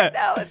 I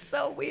know, it's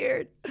so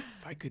weird.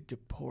 If I could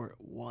deport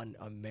one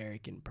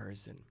American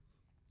person.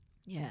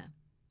 Yeah.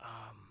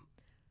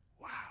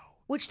 Wow.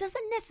 Which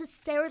doesn't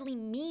necessarily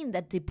mean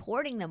that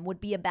deporting them would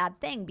be a bad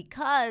thing,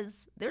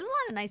 because there's a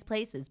lot of nice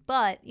places.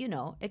 But, you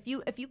know, if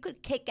you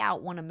could kick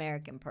out one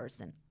American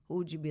person, who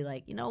would you be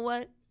like, you know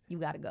what? You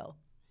got to go.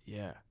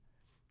 Yeah.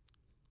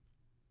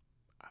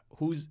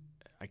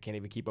 I can't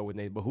even keep up with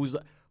names, but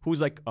who's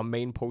like a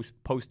main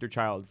poster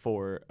child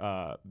for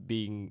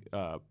being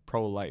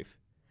pro-life?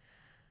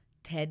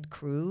 Ted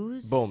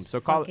Cruz. Boom.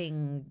 So call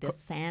fucking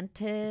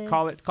DeSantis.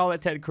 Call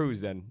it Ted Cruz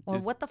then. Or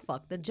what the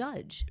fuck? The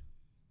judge.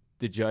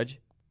 The judge?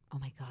 Oh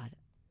my God.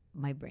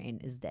 My brain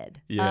is dead.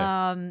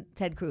 Yeah.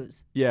 Ted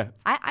Cruz. Yeah.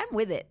 I'm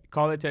with it.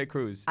 Call it Ted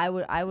Cruz. I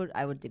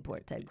would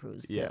deport Ted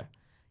Cruz too. Yeah.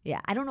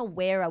 Yeah. I don't know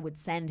where I would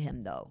send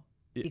him though.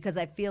 Yeah. Because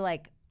I feel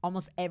like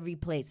almost every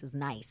place is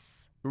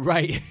nice.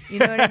 Right. You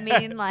know what I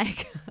mean?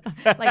 Like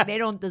they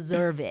don't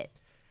deserve it.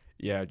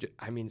 Yeah.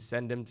 I mean,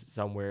 send him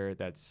somewhere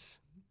that's...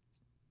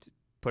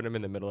 Put him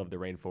in the middle of the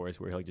rainforest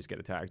where he'll just get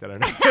attacked. I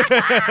don't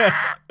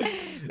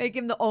know. Make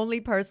him the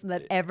only person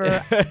that ever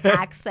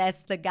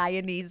accessed the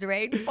Guyanese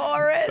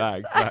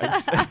rainforest.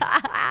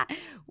 Facts.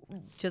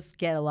 Just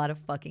get a lot of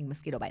fucking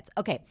mosquito bites.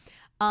 Okay.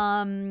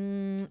 All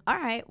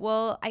right.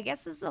 Well, I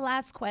guess this is the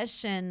last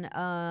question.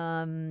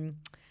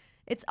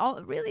 It's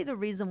really the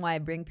reason why I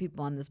bring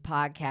people on this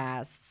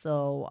podcast.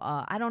 So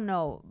I don't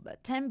know.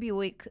 Tenn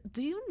Buick,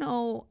 do you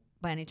know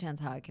by any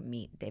chance how I can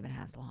meet David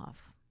Hasselhoff?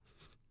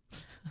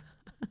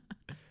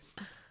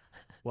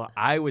 Well,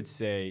 I would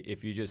say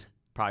if you just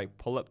probably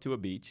pull up to a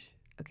beach,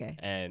 okay,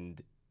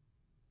 and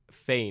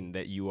feign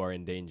that you are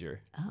in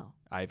danger. Oh,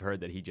 I've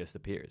heard that he just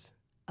appears.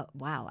 oh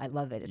wow, I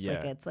love it.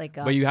 It's like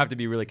but you have to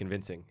be really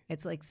convincing.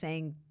 it's like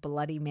saying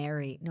Bloody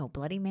Mary. No,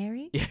 Bloody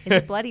Mary? Yeah. Is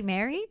it Bloody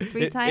Mary?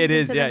 Three times It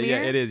is, into yeah, the yeah,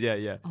 mirror? it is,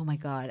 yeah. Oh my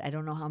God, I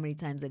don't know how many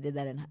times I did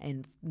that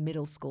in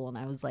middle school, and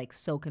I was like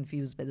so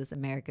confused by this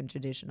American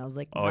tradition. I was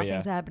like, Oh,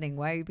 nothing's yeah. happening.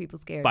 Why are you people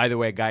scared? By the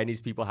way,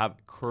 Guyanese people have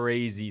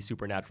crazy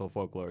supernatural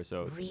folklore.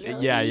 So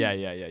Really?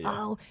 yeah.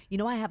 Oh, you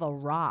know, I have a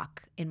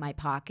rock in my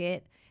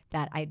pocket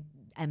that I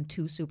am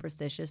too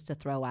superstitious to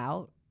throw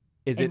out.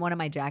 Is in it one of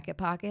my jacket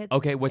pockets.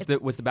 okay? What's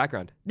the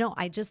background? No,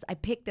 I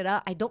picked it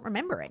up. I don't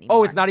remember anymore.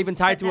 Oh, it's not even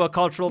tied to a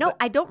cultural. No,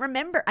 I don't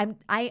remember.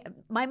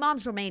 My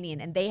mom's Romanian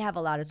and they have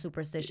a lot of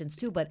superstitions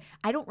too, but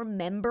I don't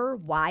remember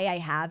why I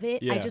have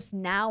it. Yeah. I just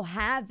now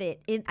have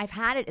it I've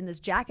had it in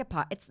this jacket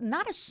pocket. It's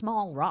not a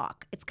small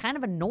rock. It's kind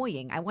of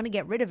annoying. I want to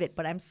get rid of it,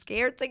 but I'm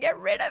scared to get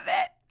rid of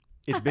it.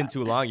 It's been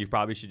too long. You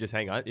probably should just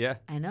hang on. Yeah,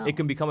 I know. It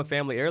can become a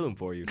family heirloom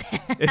for you.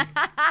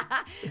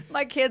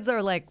 My kids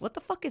are like, "What the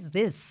fuck is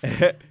this?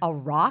 A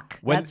rock?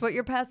 That's what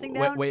you're passing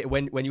down?"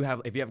 When you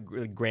have, if you have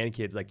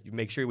grandkids, like you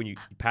make sure when you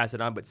pass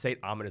it on, but say it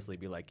ominously,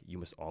 be like, you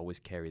must always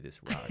carry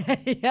this rock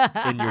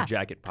in your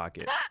jacket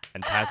pocket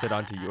and pass it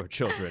on to your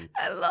children.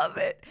 I love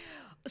it.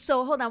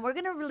 So hold on, we're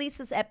gonna release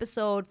this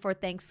episode for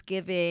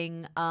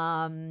Thanksgiving.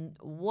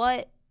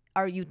 What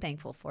are you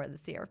thankful for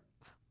this year?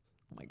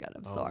 Oh my God,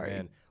 I'm sorry.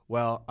 Man.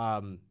 Well,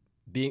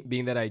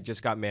 being that I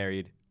just got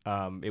married,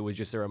 it was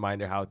just a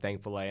reminder how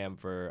thankful I am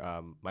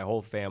for my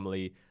whole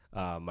family,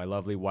 my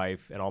lovely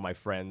wife, and all my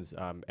friends.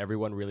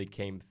 Everyone really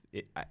came.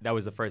 That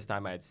was the first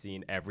time I had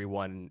seen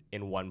everyone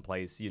in one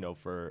place,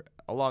 for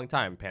a long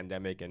time,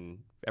 pandemic, and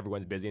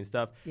everyone's busy and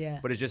stuff. Yeah.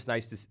 But it's just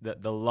nice to see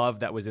the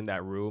love that was in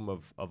that room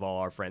of all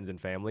our friends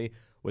and family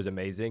was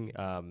amazing.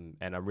 And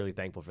I'm really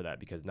thankful for that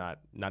because not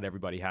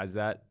everybody has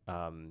that.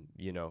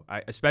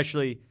 I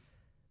especially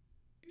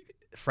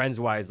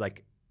friends-wise,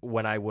 like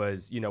when I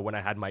was, when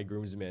I had my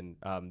groomsmen,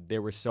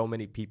 there were so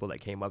many people that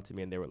came up to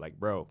me and they were like,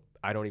 bro,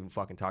 I don't even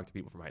fucking talk to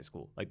people from high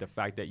school. Like the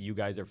fact that you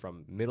guys are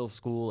from middle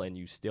school and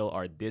you still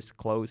are this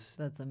close.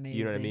 That's amazing.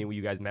 You know what I mean? When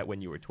you guys met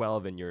when you were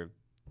 12 and you're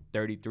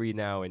 33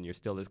 now and you're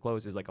still this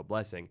close is like a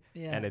blessing.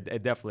 Yeah. And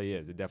it definitely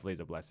is. It definitely is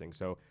a blessing.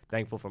 So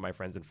thankful for my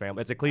friends and family.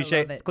 It's a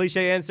it.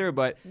 cliche answer,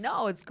 but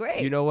no, it's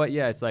great. you know what?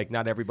 Yeah, it's like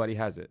not everybody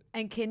has it.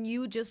 And can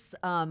you just,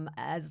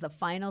 as the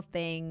final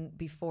thing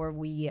before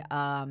we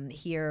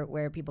hear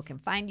where people can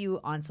find you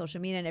on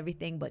social media and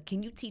everything, but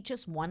can you teach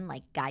us one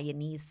like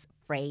Guyanese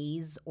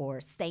phrase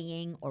or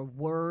saying or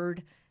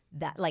word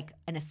that like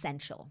an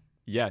essential?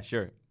 Yeah,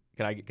 sure.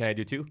 Can I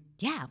do two?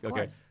 Yeah, of Okay.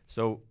 course.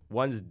 So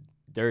one's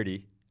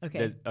dirty.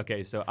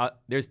 Okay. So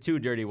there's two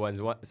dirty ones.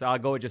 So I'll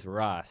go with just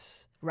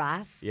Ras.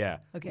 Ras? Yeah.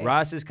 Okay.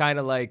 Ras is kind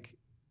of like,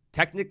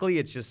 technically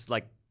it's just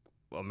like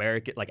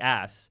American, like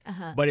ass,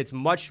 but it's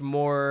much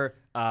more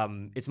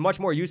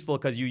useful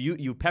because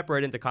you pepper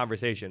it into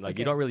conversation. Like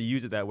you don't really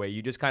use it that way.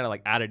 You just kind of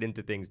like add it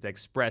into things to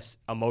express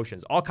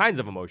emotions, all kinds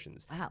of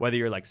emotions. Wow. Whether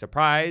you're like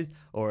surprised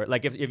or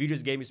like if you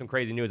just gave me some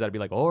crazy news, I'd be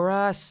like, oh,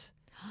 Ras.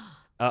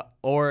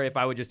 Or if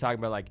I was just talking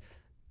about like,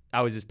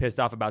 I was just pissed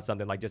off about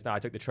something. Like just now, I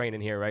took the train in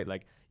here, right?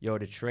 Like, yo,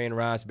 the train,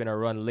 Ras, been a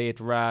run late,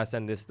 Ras,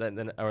 and this, that,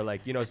 and or like,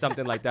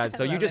 something like that.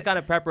 So you just kind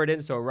of pepper it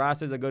in. So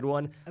Ras is a good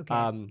one.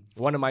 Okay.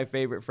 One of my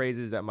favorite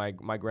phrases that my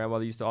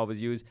grandmother used to always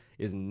use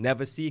is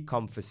never see,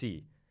 come for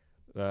see.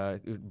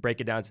 Break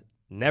it down.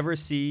 Never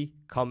see,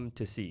 come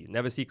to see.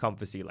 Never see, come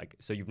for see. Like,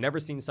 so you've never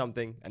seen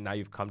something and now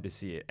you've come to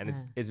see it. And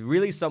it's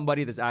really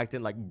somebody that's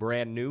acting like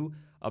brand new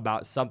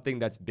about something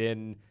that's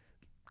been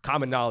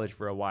common knowledge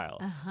for a while.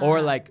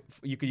 Or like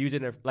you could use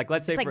it in like,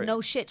 let's say it's like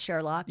no shit,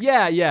 Sherlock.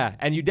 Yeah.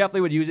 And you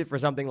definitely would use it for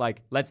something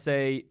like, let's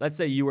say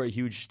you were a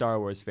huge Star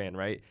Wars fan,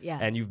 right? Yeah.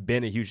 And you've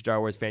been a huge Star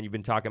Wars fan. You've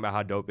been talking about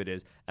how dope it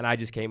is. And I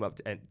just came up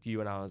to you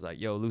and I was like,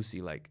 yo,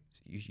 Lucie, like,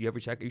 you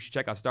should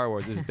check out Star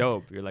Wars. This is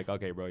dope. You're like,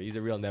 okay, bro, he's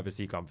a real never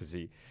see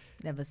comfy.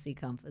 Never see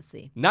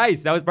comfy.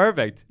 Nice. That was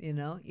perfect. You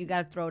know, you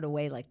got to throw it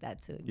away like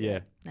that too. Yeah.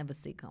 Never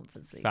see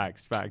comfy.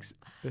 Facts.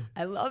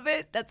 I love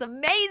it. That's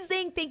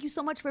amazing. Thank you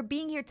so much for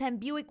being here, Tenn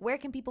Buick. Where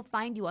can people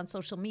find you on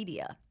social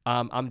media?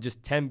 I'm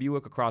just Tenn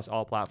Buick across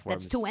all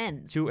platforms. That's 2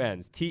 N's. 2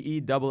 N's.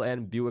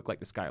 TENN Buick like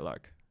the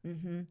Skylark.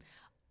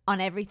 On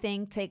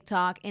everything,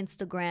 TikTok,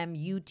 Instagram,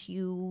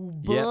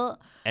 YouTube, Spotify.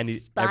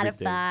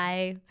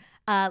 Everything.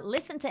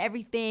 Listen to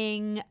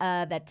everything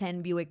that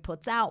Tenn Buick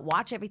puts out.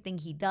 Watch everything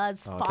he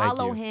does.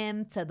 Follow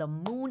him to the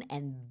moon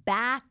and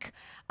back.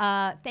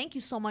 Thank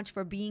you so much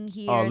for being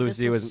here. Oh,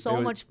 Lucie, this was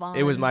so much fun.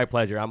 It was my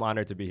pleasure. I'm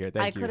honored to be here.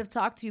 Thank you. I could have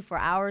talked to you for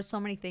hours. So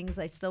many things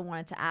I still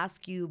wanted to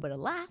ask you, but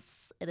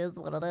alas, it is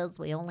what it is.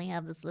 We only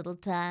have this little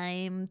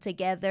time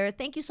together.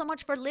 Thank you so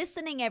much for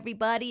listening,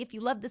 everybody. If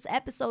you love this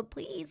episode,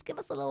 please give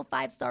us a little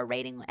 5-star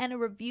rating and a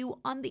review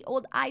on the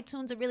old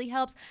iTunes. It really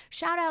helps.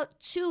 Shout out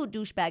to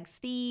Douchebag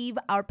Steve,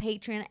 our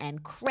patron,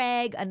 and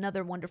Craig,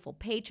 another wonderful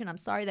patron. I'm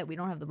sorry that we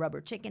don't have the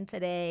rubber chicken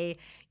today.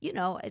 You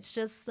know, it's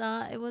just,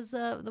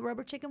 the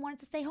rubber chicken wanted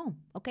to stay home,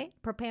 okay?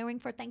 Preparing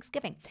for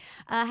Thanksgiving.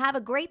 Have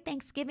a great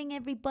Thanksgiving,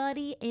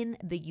 everybody in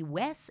the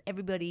U.S.,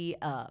 everybody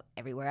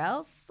everywhere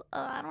else.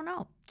 I don't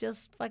know.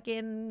 Just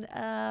fucking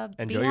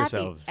enjoy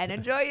yourselves. And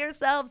enjoy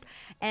yourselves.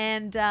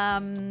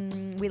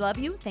 And we love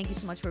you. Thank you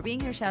so much for being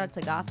here. Shout out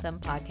to Gotham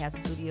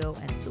Podcast Studio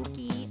and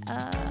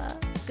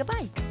Suki.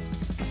 Goodbye.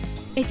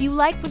 If you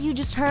liked what you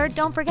just heard,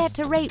 don't forget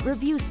to rate,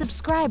 review,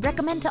 subscribe,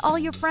 recommend to all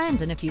your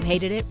friends. And if you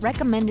hated it,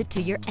 recommend it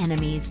to your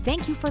enemies.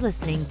 Thank you for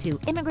listening to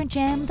Immigrant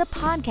Jam, the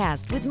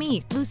podcast with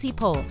me, Lucie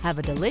Pohl. Have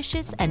a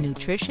delicious and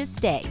nutritious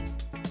day.